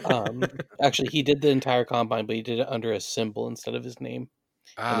 Actually, he did the entire combine, but he did it under a symbol instead of his name,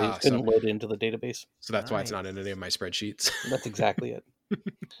 and they just couldn't load it into the database. So that's why it's not in any of my spreadsheets. That's exactly it.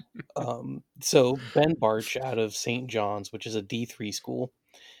 So Ben Barch out of St. John's, which is a D3 school,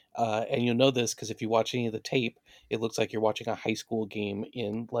 and you'll know this because if you watch any of the tape, it looks like you're watching a high school game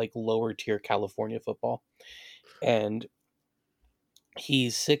in like lower tier California football. And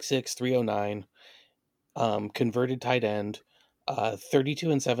he's 6'6", 309, converted tight end, 32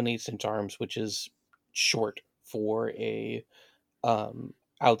 7/8 inch arms, which is short for a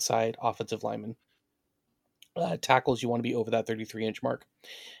outside offensive lineman. Tackles, you want to be over that 33-inch mark.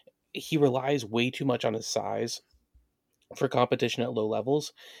 He relies way too much on his size for competition at low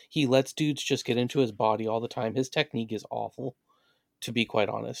levels. He lets dudes just get into his body all the time. His technique is awful, to be quite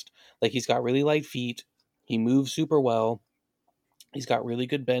honest. Like, he's got really light feet. He moves super well. He's got really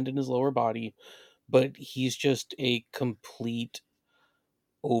good bend in his lower body, but he's just a complete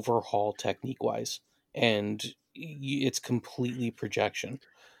overhaul technique wise. And it's completely projection.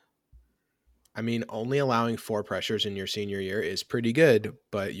 I mean, only allowing 4 pressures in your senior year is pretty good,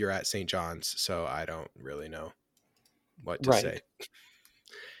 but you're at St. John's, so I don't really know what to say.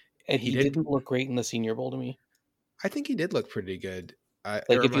 And he didn't look great in the Senior Bowl to me. I think he did look pretty good. Like,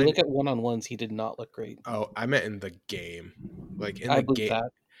 if you look at one-on-ones, he did not look great. Oh, I meant in the game. Like in I the game,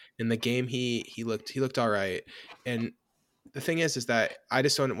 that. in the game, he looked all right. And the thing is that I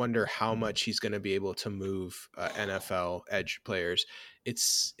just don't wonder how much he's going to be able to move NFL edge players.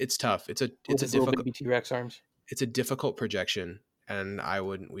 It's tough. It's a difficult T-Rex arms. It's a difficult projection, and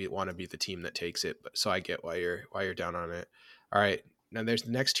we want to be the team that takes it. But so I get why you're down on it. All right, now there's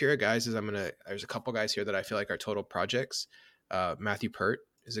the next tier of guys. There's a couple guys here that I feel like are total projects. Matthew Pert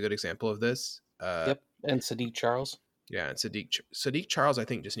is a good example of this. Yep, and Sadiq Charles. Yeah, and Sadiq Charles, I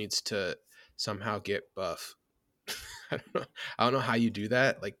think, just needs to somehow get buff. I don't know how you do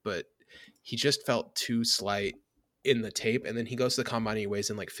that, but he just felt too slight in the tape, and then he goes to the combine, he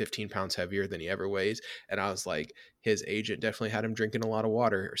weighs in like 15 pounds heavier than he ever weighs, and I was like, his agent definitely had him drinking a lot of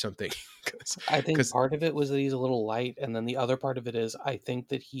water or something. I think part of it was that he's a little light, and then the other part of it is I think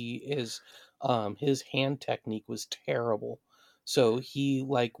that he is his hand technique was terrible, so he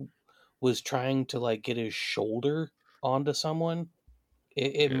was trying to get his shoulder onto someone.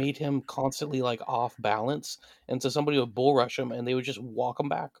 It made him constantly off balance, and so somebody would bull rush him and they would just walk him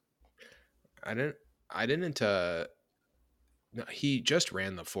back. I didn't no, he just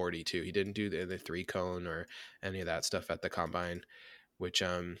ran the 40 too. He didn't do the 3 cone or any of that stuff at the combine, which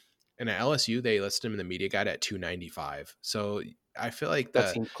and at LSU they listed him in the media guide at 295. So I feel like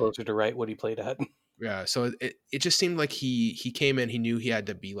that seems closer to what he played at. Yeah, so it just seemed like he came in, he knew he had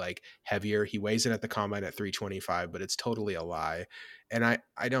to be heavier. He weighs in at the combine at 325, but it's totally a lie. And I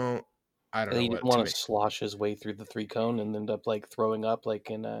don't know. He didn't want to slosh his way through the 3 cone and end up throwing up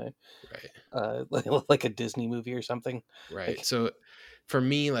in a like a Disney movie or something. Right. So for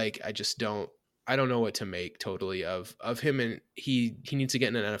me, I don't know what to make totally of him, and he needs to get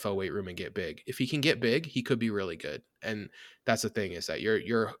in an NFL weight room and get big. If he can get big, he could be really good. And that's the thing, is that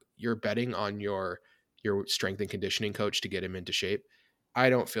you're betting on your strength and conditioning coach to get him into shape. I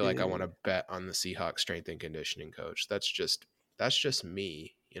don't feel like I want to bet on the Seahawks strength and conditioning coach. That's just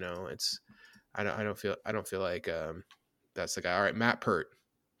me, it's I don't feel like that's the guy. All right, Matt Pert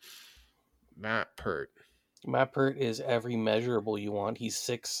is every measurable you want. He's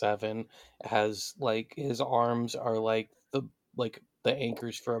 6'7", has his arms are the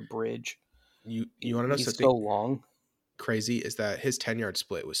anchors for a bridge. You want to know something so long? Crazy is that his 10-yard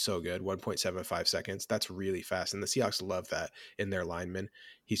split was so good, 1.75 seconds. That's really fast, and the Seahawks love that in their linemen.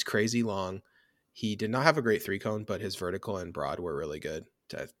 He's crazy long. He did not have a great 3 cone, but his vertical and broad were really good.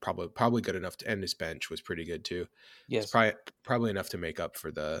 Probably good enough to end. His bench was pretty good too. Yes, it's probably enough to make up for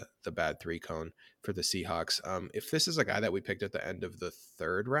the bad 3 cone for the Seahawks. If this is a guy that we picked at the end of the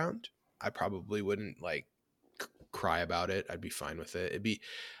 3rd round, I probably wouldn't cry about it. I'd be fine with it. It'd be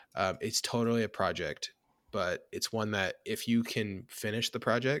it's totally a project. but it's one that if you can finish the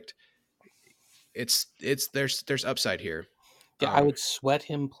project, there's upside here. Yeah, I would sweat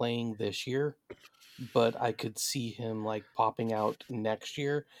him playing this year, but I could see him like popping out next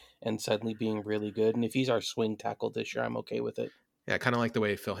year and suddenly being really good. And if he's our swing tackle this year, I'm okay with it. Yeah, kind of like the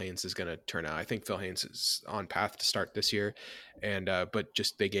way Phil Haynes is going to turn out. I think Phil Haynes is on path to start this year, and but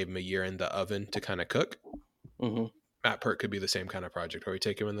just they gave him a year in the oven to kind of cook. Mm-hmm. Matt Pert could be the same kind of project where we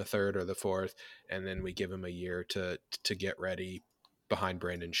take him in the third or the fourth, and then we give him a year to get ready behind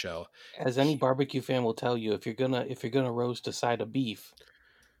Brandon Shell. As any barbecue fan will tell you, if you're gonna roast a side of beef,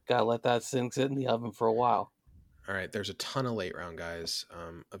 gotta let that sit in the oven for a while. All right, there's a ton of late round guys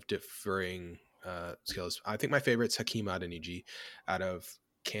of differing skills. I think my favorite's Hakeem Adeniji out of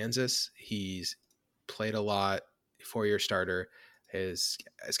Kansas. He's played a lot, 4-year starter. As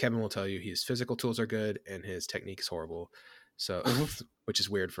Kevin will tell you, his physical tools are good and his technique is horrible. So, which is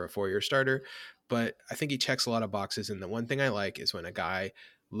weird for a 4-year starter, but I think he checks a lot of boxes. And the one thing I like is when a guy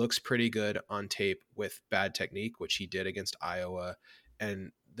looks pretty good on tape with bad technique, which he did against Iowa,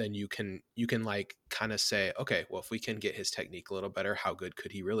 and then you can like kind of say, okay, well, if we can get his technique a little better, how good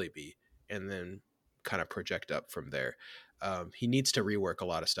could he really be? And then kind of project up from there. He needs to rework a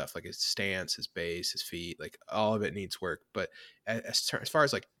lot of stuff, like his stance, his base, his feet, like all of it needs work. But as far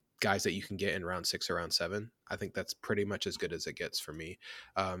as like guys that you can get in round 6 or round 7, I think that's pretty much as good as it gets for me.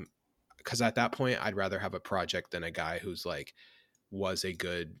 Because at that point, I'd rather have a project than a guy who's like was a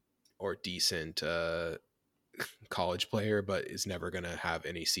good or decent college player, but is never going to have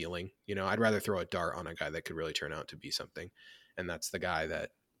any ceiling. You know, I'd rather throw a dart on a guy that could really turn out to be something. And that's the guy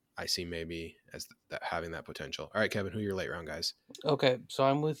that I see maybe as that having that potential. All right, Kevin, who are your late round guys? Okay, so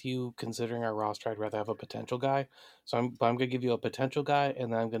I'm with you. Considering our roster, I'd rather have a potential guy. So I'm gonna give you a potential guy,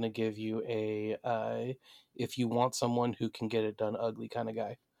 and then I'm gonna give you a if you want someone who can get it done ugly kind of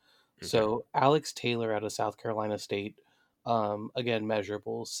guy. Okay. So Alex Taylor out of South Carolina State, again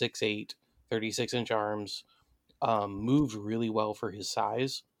measurable, 6'8", 36-inch arms, moved really well for his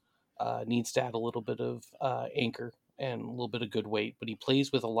size. Needs to add a little bit of anchor and a little bit of good weight, but he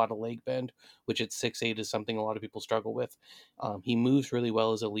plays with a lot of leg bend, which at 6'8" is something a lot of people struggle with. He moves really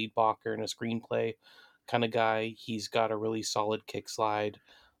well as a lead blocker and a screenplay kind of guy. He's got a really solid kick slide.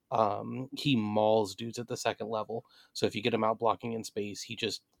 He mauls dudes at the second level. So if you get him out blocking in space, he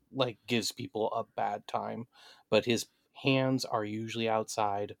just like gives people a bad time. But his hands are usually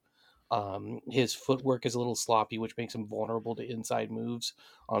outside. His footwork is a little sloppy, which makes him vulnerable to inside moves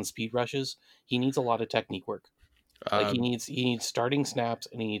on speed rushes. He needs a lot of technique work. Like he needs starting snaps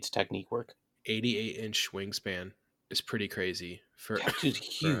and he needs technique work. 88-inch wingspan is pretty crazy for Dude's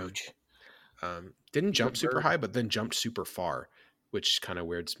huge. Didn't jump super high, but then jumped super far, which kind of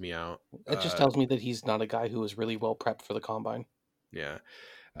weirds me out. That just tells me that he's not a guy who was really well prepped for the combine. Yeah.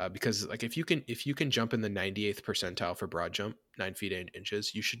 Because like if you can jump in the 98th percentile for broad jump, 9 feet 8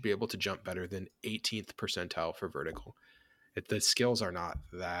 inches, you should be able to jump better than 18th percentile for vertical. The skills are not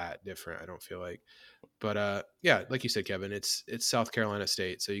that different, I don't feel like. But yeah, like you said, Kevin, it's South Carolina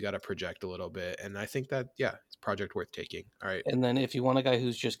State, so you got to project a little bit, and I think that it's a project worth taking. All right. And then if you want a guy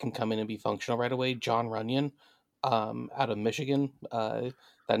who's just can come in and be functional right away, Jon Runyan, out of Michigan.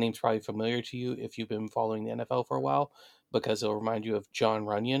 That name's probably familiar to you if you've been following the NFL for a while, because it'll remind you of Jon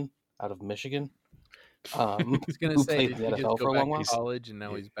Runyan out of Michigan. I was going to say, did he just go back to college and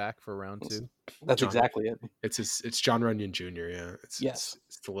now he's back for round 2? That's exactly it. It's Jon Runyan Jr. Yeah, it's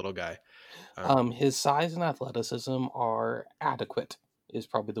the little guy. His size and athleticism are adequate, is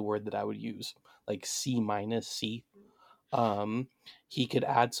probably the word that I would use, like C-, C. He could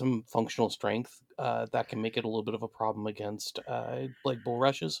add some functional strength that can make it a little bit of a problem against like bull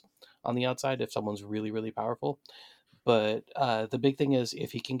rushes on the outside if someone's really, really powerful. But the big thing is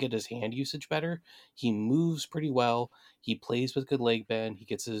if he can get his hand usage better, he moves pretty well. He plays with good leg bend. He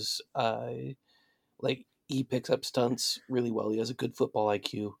gets his he picks up stunts really well. He has a good football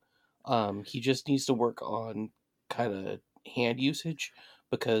IQ. He just needs to work on kind of hand usage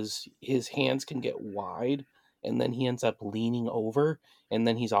because his hands can get wide and then he ends up leaning over and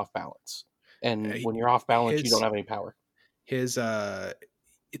then he's off balance. And when you're off balance, you don't have any power. It's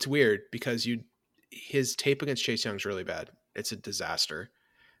weird because his tape against Chase Young's really bad. It's a disaster.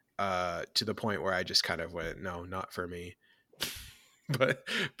 To the point where I just kind of went, no, not for me. but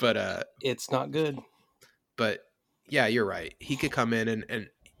it's not good. But yeah, you're right. He could come in and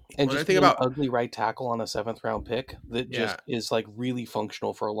just think about ugly right tackle on a 7th round pick that just is like really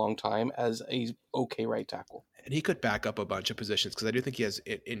functional for a long time as a okay right tackle. And he could back up a bunch of positions because I do think he has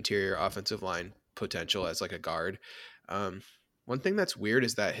interior offensive line potential as like a guard. One thing that's weird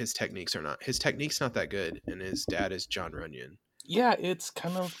is that his technique's not that good, and his dad is Jon Runyan. Yeah, it's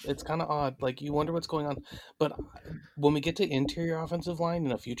kind of odd. Like you wonder what's going on. But when we get to interior offensive line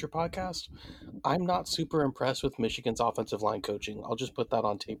in a future podcast, I'm not super impressed with Michigan's offensive line coaching. I'll just put that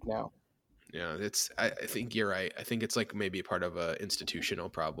on tape now. Yeah, I think you're right. I think it's like maybe part of a institutional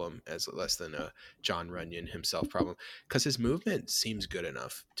problem as less than a John Runyon himself problem because his movement seems good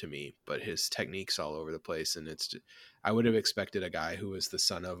enough to me, but his technique's all over the place. And I would have expected a guy who was the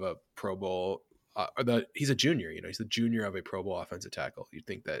son of a Pro Bowl, he's a junior, he's the junior of a Pro Bowl offensive tackle. You'd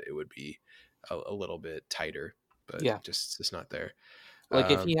think that it would be a little bit tighter, but Yeah. just not there. Like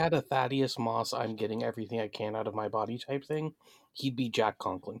if Um, he had a Thaddeus Moss, I'm getting everything I can out of my body type thing, he'd be Jack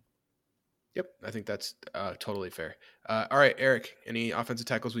Conklin. Yep, I think that's totally fair. All right, Eric, any offensive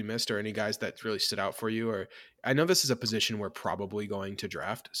tackles we missed or any guys that really stood out for you? Or I know this is a position we're probably going to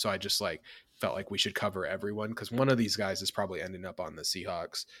draft, so I just like felt like we should cover everyone because one of these guys is probably ending up on the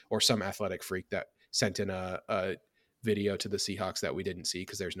Seahawks or some athletic freak that sent in a video to the Seahawks that we didn't see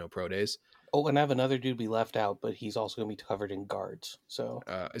because there's no pro days. Oh, and I have another dude we left out, but he's also going to be covered in guards. So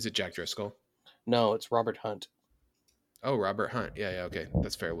Is it Jack Driscoll? no, it's Robert Hunt. Oh, Robert Hunt. Yeah, okay,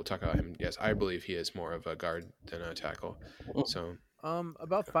 that's fair. We'll talk about him. Yes, I believe he is more of a guard than a tackle. Mm. So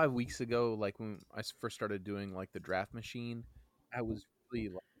About 5 weeks ago, like when I first started doing like the draft machine, I was really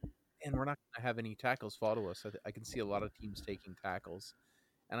like, and we're not going to have any tackles fall to us. I can see a lot of teams taking tackles,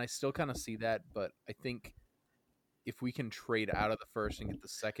 and I still kind of see that. But I think if we can trade out of the first and get the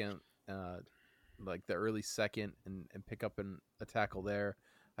second, like the early second, and pick up a tackle there,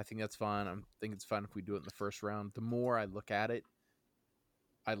 I think that's fine. I think it's fine if we do it in the first round. The more I look at it,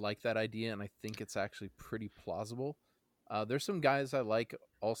 I like that idea, and I think it's actually pretty plausible. There's some guys I like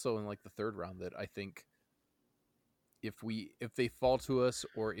also in like the third round that I think if they fall to us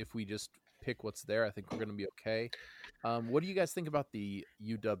or if we just pick what's there, I think we're going to be okay. What do you guys think about the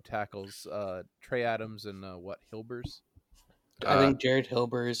UW tackles, Trey Adams and Hilbers? I uh, think Jared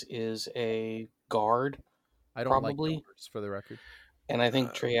Hilbers is a guard, I don't like probably. Hilbers for the record. And I think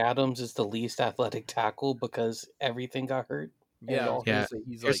uh, Trey Adams is the least athletic tackle because everything got hurt. And Yeah, I was also, going yeah. to say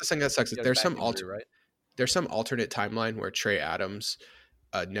he's Here's like the thing that sucks. he got a There's back injury, right? there's some alternate timeline where Trey Adams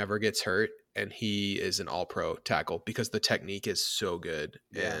never gets hurt and he is an all pro tackle because the technique is so good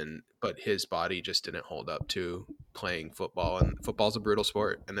Yeah. but his body just didn't hold up to playing football, and football's a brutal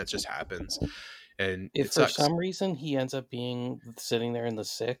sport and that just happens and if it for sucks. some reason he ends up being sitting there in the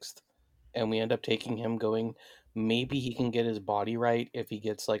sixth and we end up taking him going, maybe he can get his body right if he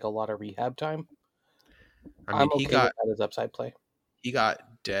gets like a lot of rehab time. I I'm mean, okay with that as upside play. he got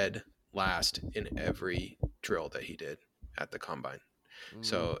dead last in every drill that he did at the combine. Ooh.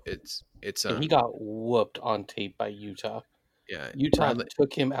 So it's And he got whooped on tape by Utah. yeah, Utah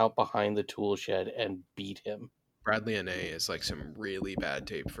took him out behind the tool shed and beat him. Bradley Ane is like some really bad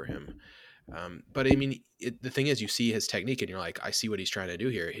tape for him. But I mean, the thing is, you see his technique and you're like, I see what he's trying to do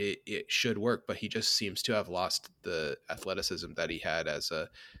here. It should work, but he just seems to have lost the athleticism that he had as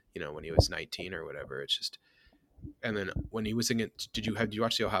when he was 19 or whatever. It's just, and then when he was against, did you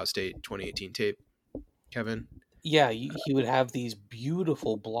watch the Ohio State 2018 tape, Kevin? Yeah, he would have these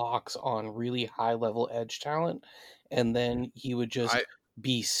beautiful blocks on really high level edge talent, and then he would just I,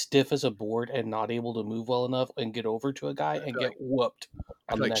 be stiff as a board and not able to move well enough and get over to a guy I and feel get like whooped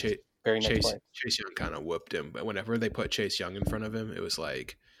I on feel the like next very next Chase play. Chase Young kind of whooped him, but whenever they put Chase Young in front of him, it was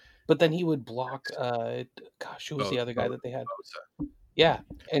like, But then he would block. Gosh, who was the other guy that they had? Bosa. Yeah,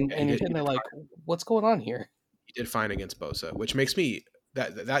 Yeah, and again, they're like, what's going on here? he did fine against Bosa, which makes me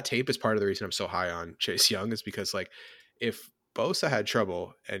that tape is part of the reason I'm so high on Chase Young is because like if Bosa had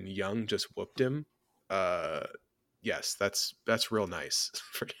trouble and Young just whooped him, yes, that's real nice.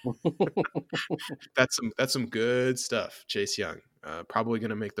 That's some good stuff. Chase Young, probably going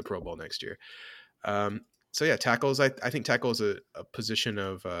to make the Pro Bowl next year. So yeah, tackles. I think tackle is a position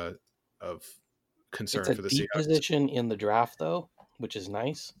of concern It's a for the deep Seahawks. position in the draft, though, which is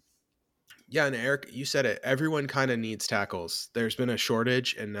nice. Yeah, and Eric, you said it. Everyone kind of needs tackles. There's been a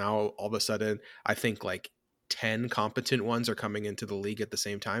shortage, and now all of a sudden, I think like 10 competent ones are coming into the league at the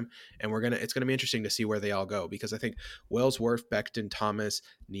same time. And it's gonna be interesting to see where they all go because I think Wells, Worth, Becton, Thomas,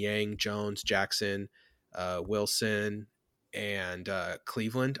 Niang, Jones, Jackson, Wilson, and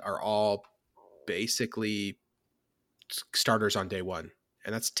Cleveland are all basically starters on day one.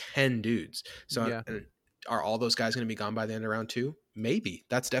 And that's 10 dudes. So Yeah. are all those guys going to be gone by the end of round two? Maybe.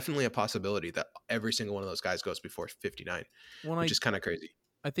 That's definitely a possibility that every single one of those guys goes before 59, which is kind of crazy.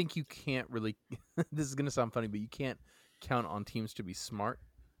 I think you can't really this is going to sound funny, but you can't count on teams to be smart.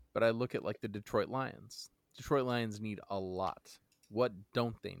 But I look at like the Detroit Lions. Detroit Lions need a lot. What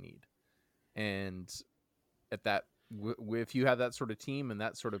don't they need? And at that if you have that sort of team and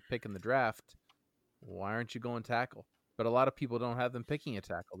that sort of pick in the draft, why aren't you going tackle? but a lot of people don't have them picking a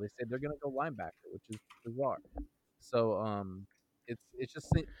tackle. They say they're going to go linebacker, which is bizarre. So it's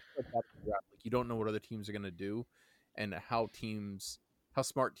just things like that in the draft. Like, you don't know what other teams are going to do, and how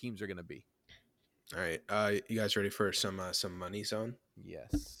smart teams are going to be. All right, you guys ready for some money zone?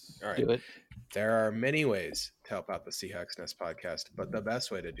 Yes. All right. Do it. There are many ways to help out the Seahawks Nest podcast, but the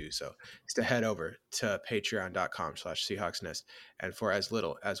best way to do so is to head over to patreon.com/Seahawks Nest. And for as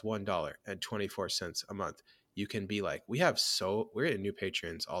little as $1.24 a month, you can be like, we're getting new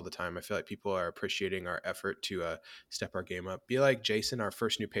patrons all the time. I feel like people are appreciating our effort to step our game up. Be like Jason, our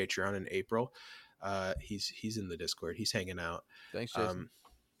first new Patreon in April. He's in the Discord. He's hanging out. Thanks, Jason.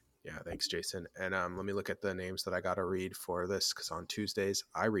 Yeah, thanks, Jason. And let me look at the names that I got to read for this, because on Tuesdays,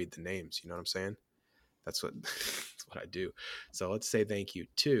 I read the names. You know what I'm saying? That's what that's what I do. So let's say thank you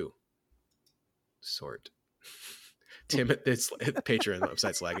to Timothy. It's Patreon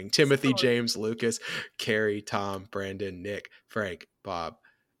website's lagging. Timothy, James, Lucas, Carrie, Tom, Brandon, Nick, Frank, Bob,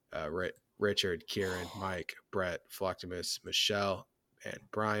 Richard, Kieran, Mike, Brett, Floctimus, Michelle, and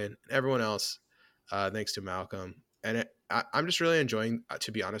Brian, and everyone else. Thanks to Malcolm. And I'm just really enjoying,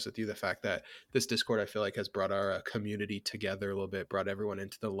 to be honest with you, the fact that this Discord, I feel like, has brought our community together a little bit, brought everyone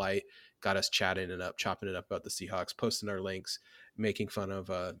into the light, got us chopping it up about the Seahawks, posting our links, making fun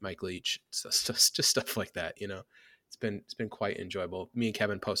of Mike Leach, just stuff like that. You know, it's been quite enjoyable. Me and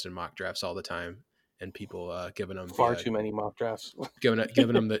Kevin posting mock drafts all the time, and people giving them far too many mock drafts, giving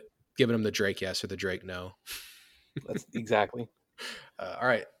them the Drake yes or the Drake no. That's exactly. All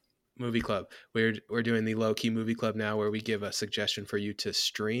right. Movie club. We're doing the low key movie club now, where we give a suggestion for you to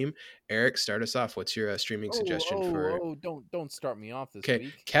stream. Eric, start us off. What's your streaming suggestion for? Don't start me off this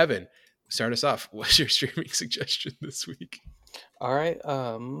week. Kevin, start us off. What's your streaming suggestion this week? All right.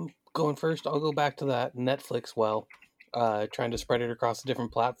 Going first, I'll go back to that Netflix trying to spread it across the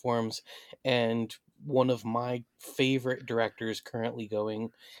different platforms. And one of my favorite directors currently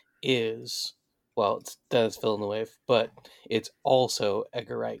going is, well, it's Denis Villeneuve, but it's also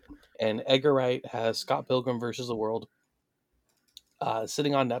Edgar Wright. And Edgar Wright has Scott Pilgrim vs. the World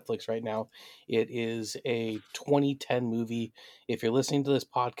sitting on Netflix right now. It is a 2010 movie. If you're listening to this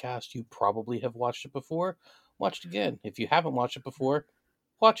podcast, you probably have watched it before. Watch it again. If you haven't watched it before,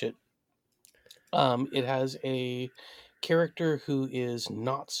 watch it. It has a character who is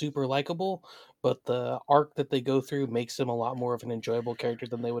not super likable, but the arc that they go through makes them a lot more of an enjoyable character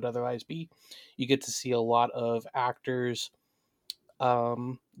than they would otherwise be. You get to see a lot of actors,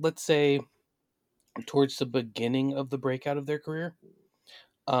 let's say, towards the beginning of the breakout of their career.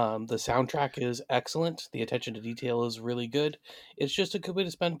 The soundtrack is excellent. The attention to detail is really good. It's just a good way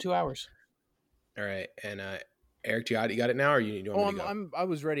to spend 2 hours. All right. And Eric, you got it now, or you want me to go? I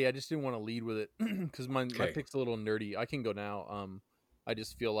was ready. I just didn't want to lead with it because my pick's a little nerdy. I can go now. I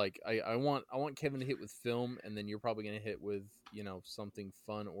just feel like I want Kevin to hit with film, and then you're probably going to hit with, something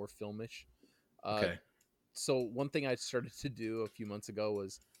fun or filmish. Okay. So one thing I started to do a few months ago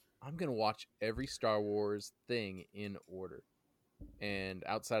was I'm going to watch every Star Wars thing in order, and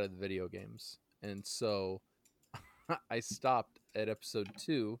outside of the video games. And so I stopped at episode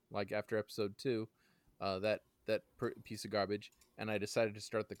 2, like after episode 2, that piece of garbage, and I decided to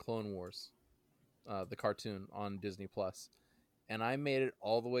start the Clone Wars, the cartoon on Disney Plus. And I made it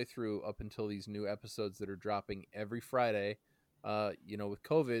all the way through up until these new episodes that are dropping every Friday. With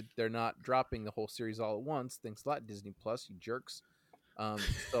COVID, they're not dropping the whole series all at once. Thanks a lot, Disney Plus, you jerks.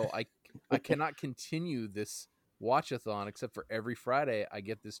 So I cannot continue this watch-a-thon, except for every Friday I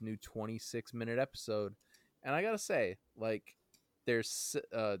get this new 26-minute episode. And I gotta say, like,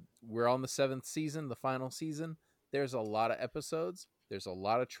 we're on the 7th season, the final season. There's a lot of episodes. There's a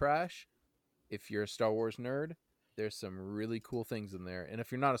lot of trash. If you're a Star Wars nerd, there's some really cool things in there. And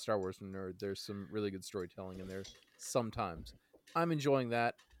if you're not a Star Wars nerd, there's some really good storytelling in there sometimes. I'm enjoying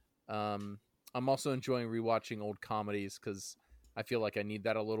that. I'm also enjoying rewatching old comedies because I feel like I need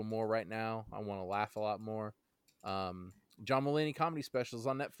that a little more right now. I want to laugh a lot more. John Mulaney comedy specials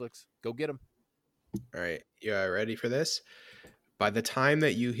on Netflix. Go get them. All right. You ready for this? By the time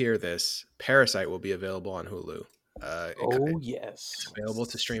that you hear this, Parasite will be available on Hulu. Yes. It's available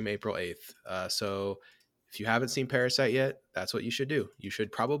to stream April 8th. So if you haven't seen Parasite yet, that's what you should do. You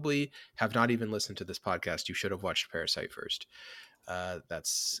should probably have not even listened to this podcast. You should have watched Parasite first.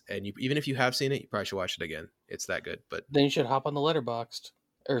 Even if you have seen it, you probably should watch it again. It's that good. But then you should hop on the Letterboxd.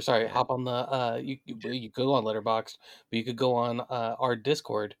 Hop on the you could go on Letterboxd, but you could go on our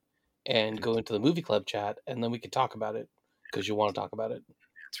Discord and go into the movie club chat, and then we could talk about it because you want to talk about it.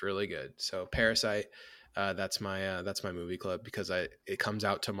 It's really good. So Parasite, that's my movie club because it comes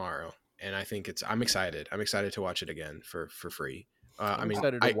out tomorrow, and I think I'm excited. I'm excited to watch it again for free. I'm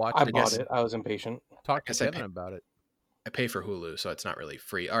excited to watch it. I bought it. I was impatient. Talk to Kevin about it. I pay for Hulu, so it's not really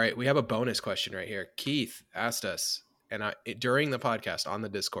free. All right, we have a bonus question right here. Keith asked us, and during the podcast on the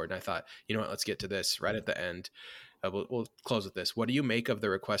Discord, and I thought, you know what, let's get to this right at the end. We'll close with this. What do you make of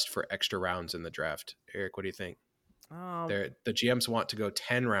the request for extra rounds in the draft, Eric? What do you think? The GMs want to go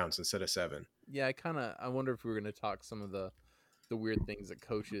 10 rounds instead of 7. Yeah, I wonder if we were going to talk some of the weird things that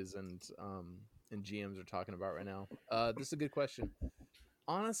coaches and GMs are talking about right now. This is a good question.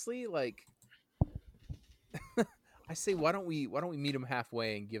 Honestly, like. I say, why don't we meet them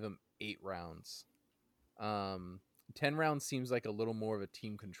halfway and give them 8 rounds? 10 rounds seems like a little more of a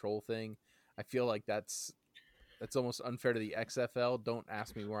team control thing. I feel like that's almost unfair to the XFL. Don't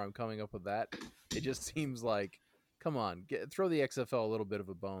ask me where I'm coming up with that. It just seems like, come on, throw the XFL a little bit of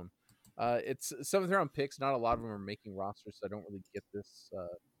a bone. It's 7th round picks. Not a lot of them are making rosters, so I don't really get this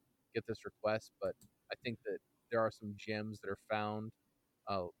request. But I think that there are some gems that are found,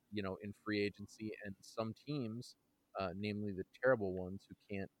 in free agency, and some teams. Namely the terrible ones who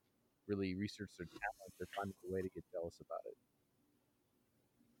can't really research their talent. They're finding a way to get jealous about it.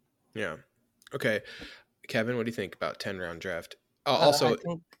 Yeah. Okay. Kevin, what do you think about 10-round draft? I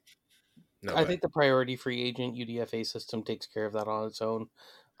think the priority free agent UDFA system takes care of that on its own.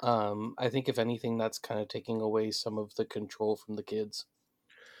 I think if anything, that's kind of taking away some of the control from the kids.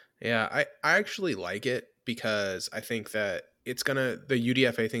 Yeah, I actually like it because I think that the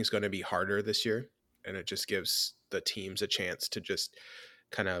UDFA thing's going to be harder this year, and it just gives the teams a chance to just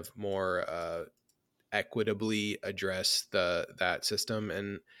kind of more equitably address that system,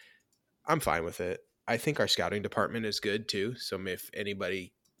 and I'm fine with it. I think our scouting department is good too. So if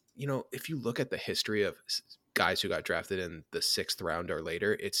anybody, if you look at the history of guys who got drafted in the 6th round or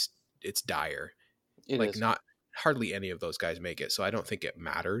later, it's dire. Not hardly any of those guys make it. So I don't think it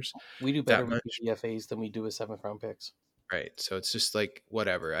matters. We do better with UDFAs than we do with 7th round picks. Right. So it's just like,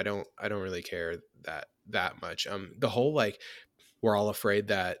 whatever. I don't really care that much. The whole, like, we're all afraid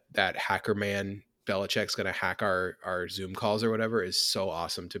that hacker man Belichick's going to hack our Zoom calls or whatever is so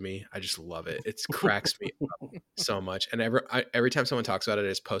awesome to me. I just love it. It cracks me up so much. And every time someone talks about it, I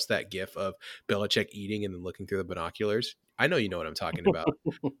just post that GIF of Belichick eating and then looking through the binoculars. I know you know what I'm talking about.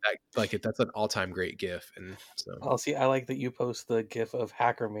 That's an all-time great GIF. And so I like that you post the GIF of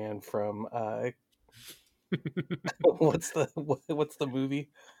Hacker Man from what's the movie?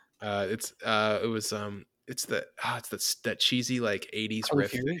 It's that cheesy like 80s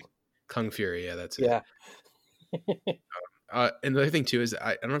riff thing. Kung Fury, yeah, that's it. Yeah. And the other thing too is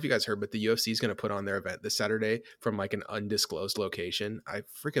I don't know if you guys heard, but the UFC is going to put on their event this Saturday from like an undisclosed location. I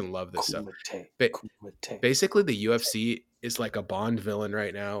freaking love this stuff. Basically, the UFC is like a Bond villain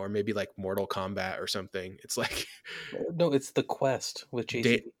right now, or maybe like Mortal Kombat or something. It's like no, it's The Quest with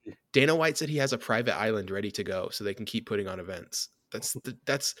Jason. Dana White said he has a private island ready to go, so they can keep putting on events. That's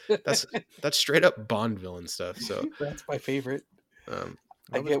straight up Bond villain stuff. So that's my favorite.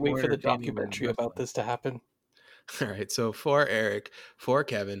 I can't wait for the documentary about this to happen. All right. So for Eric, for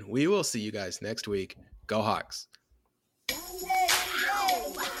Kevin, we will see you guys next week. Go Hawks.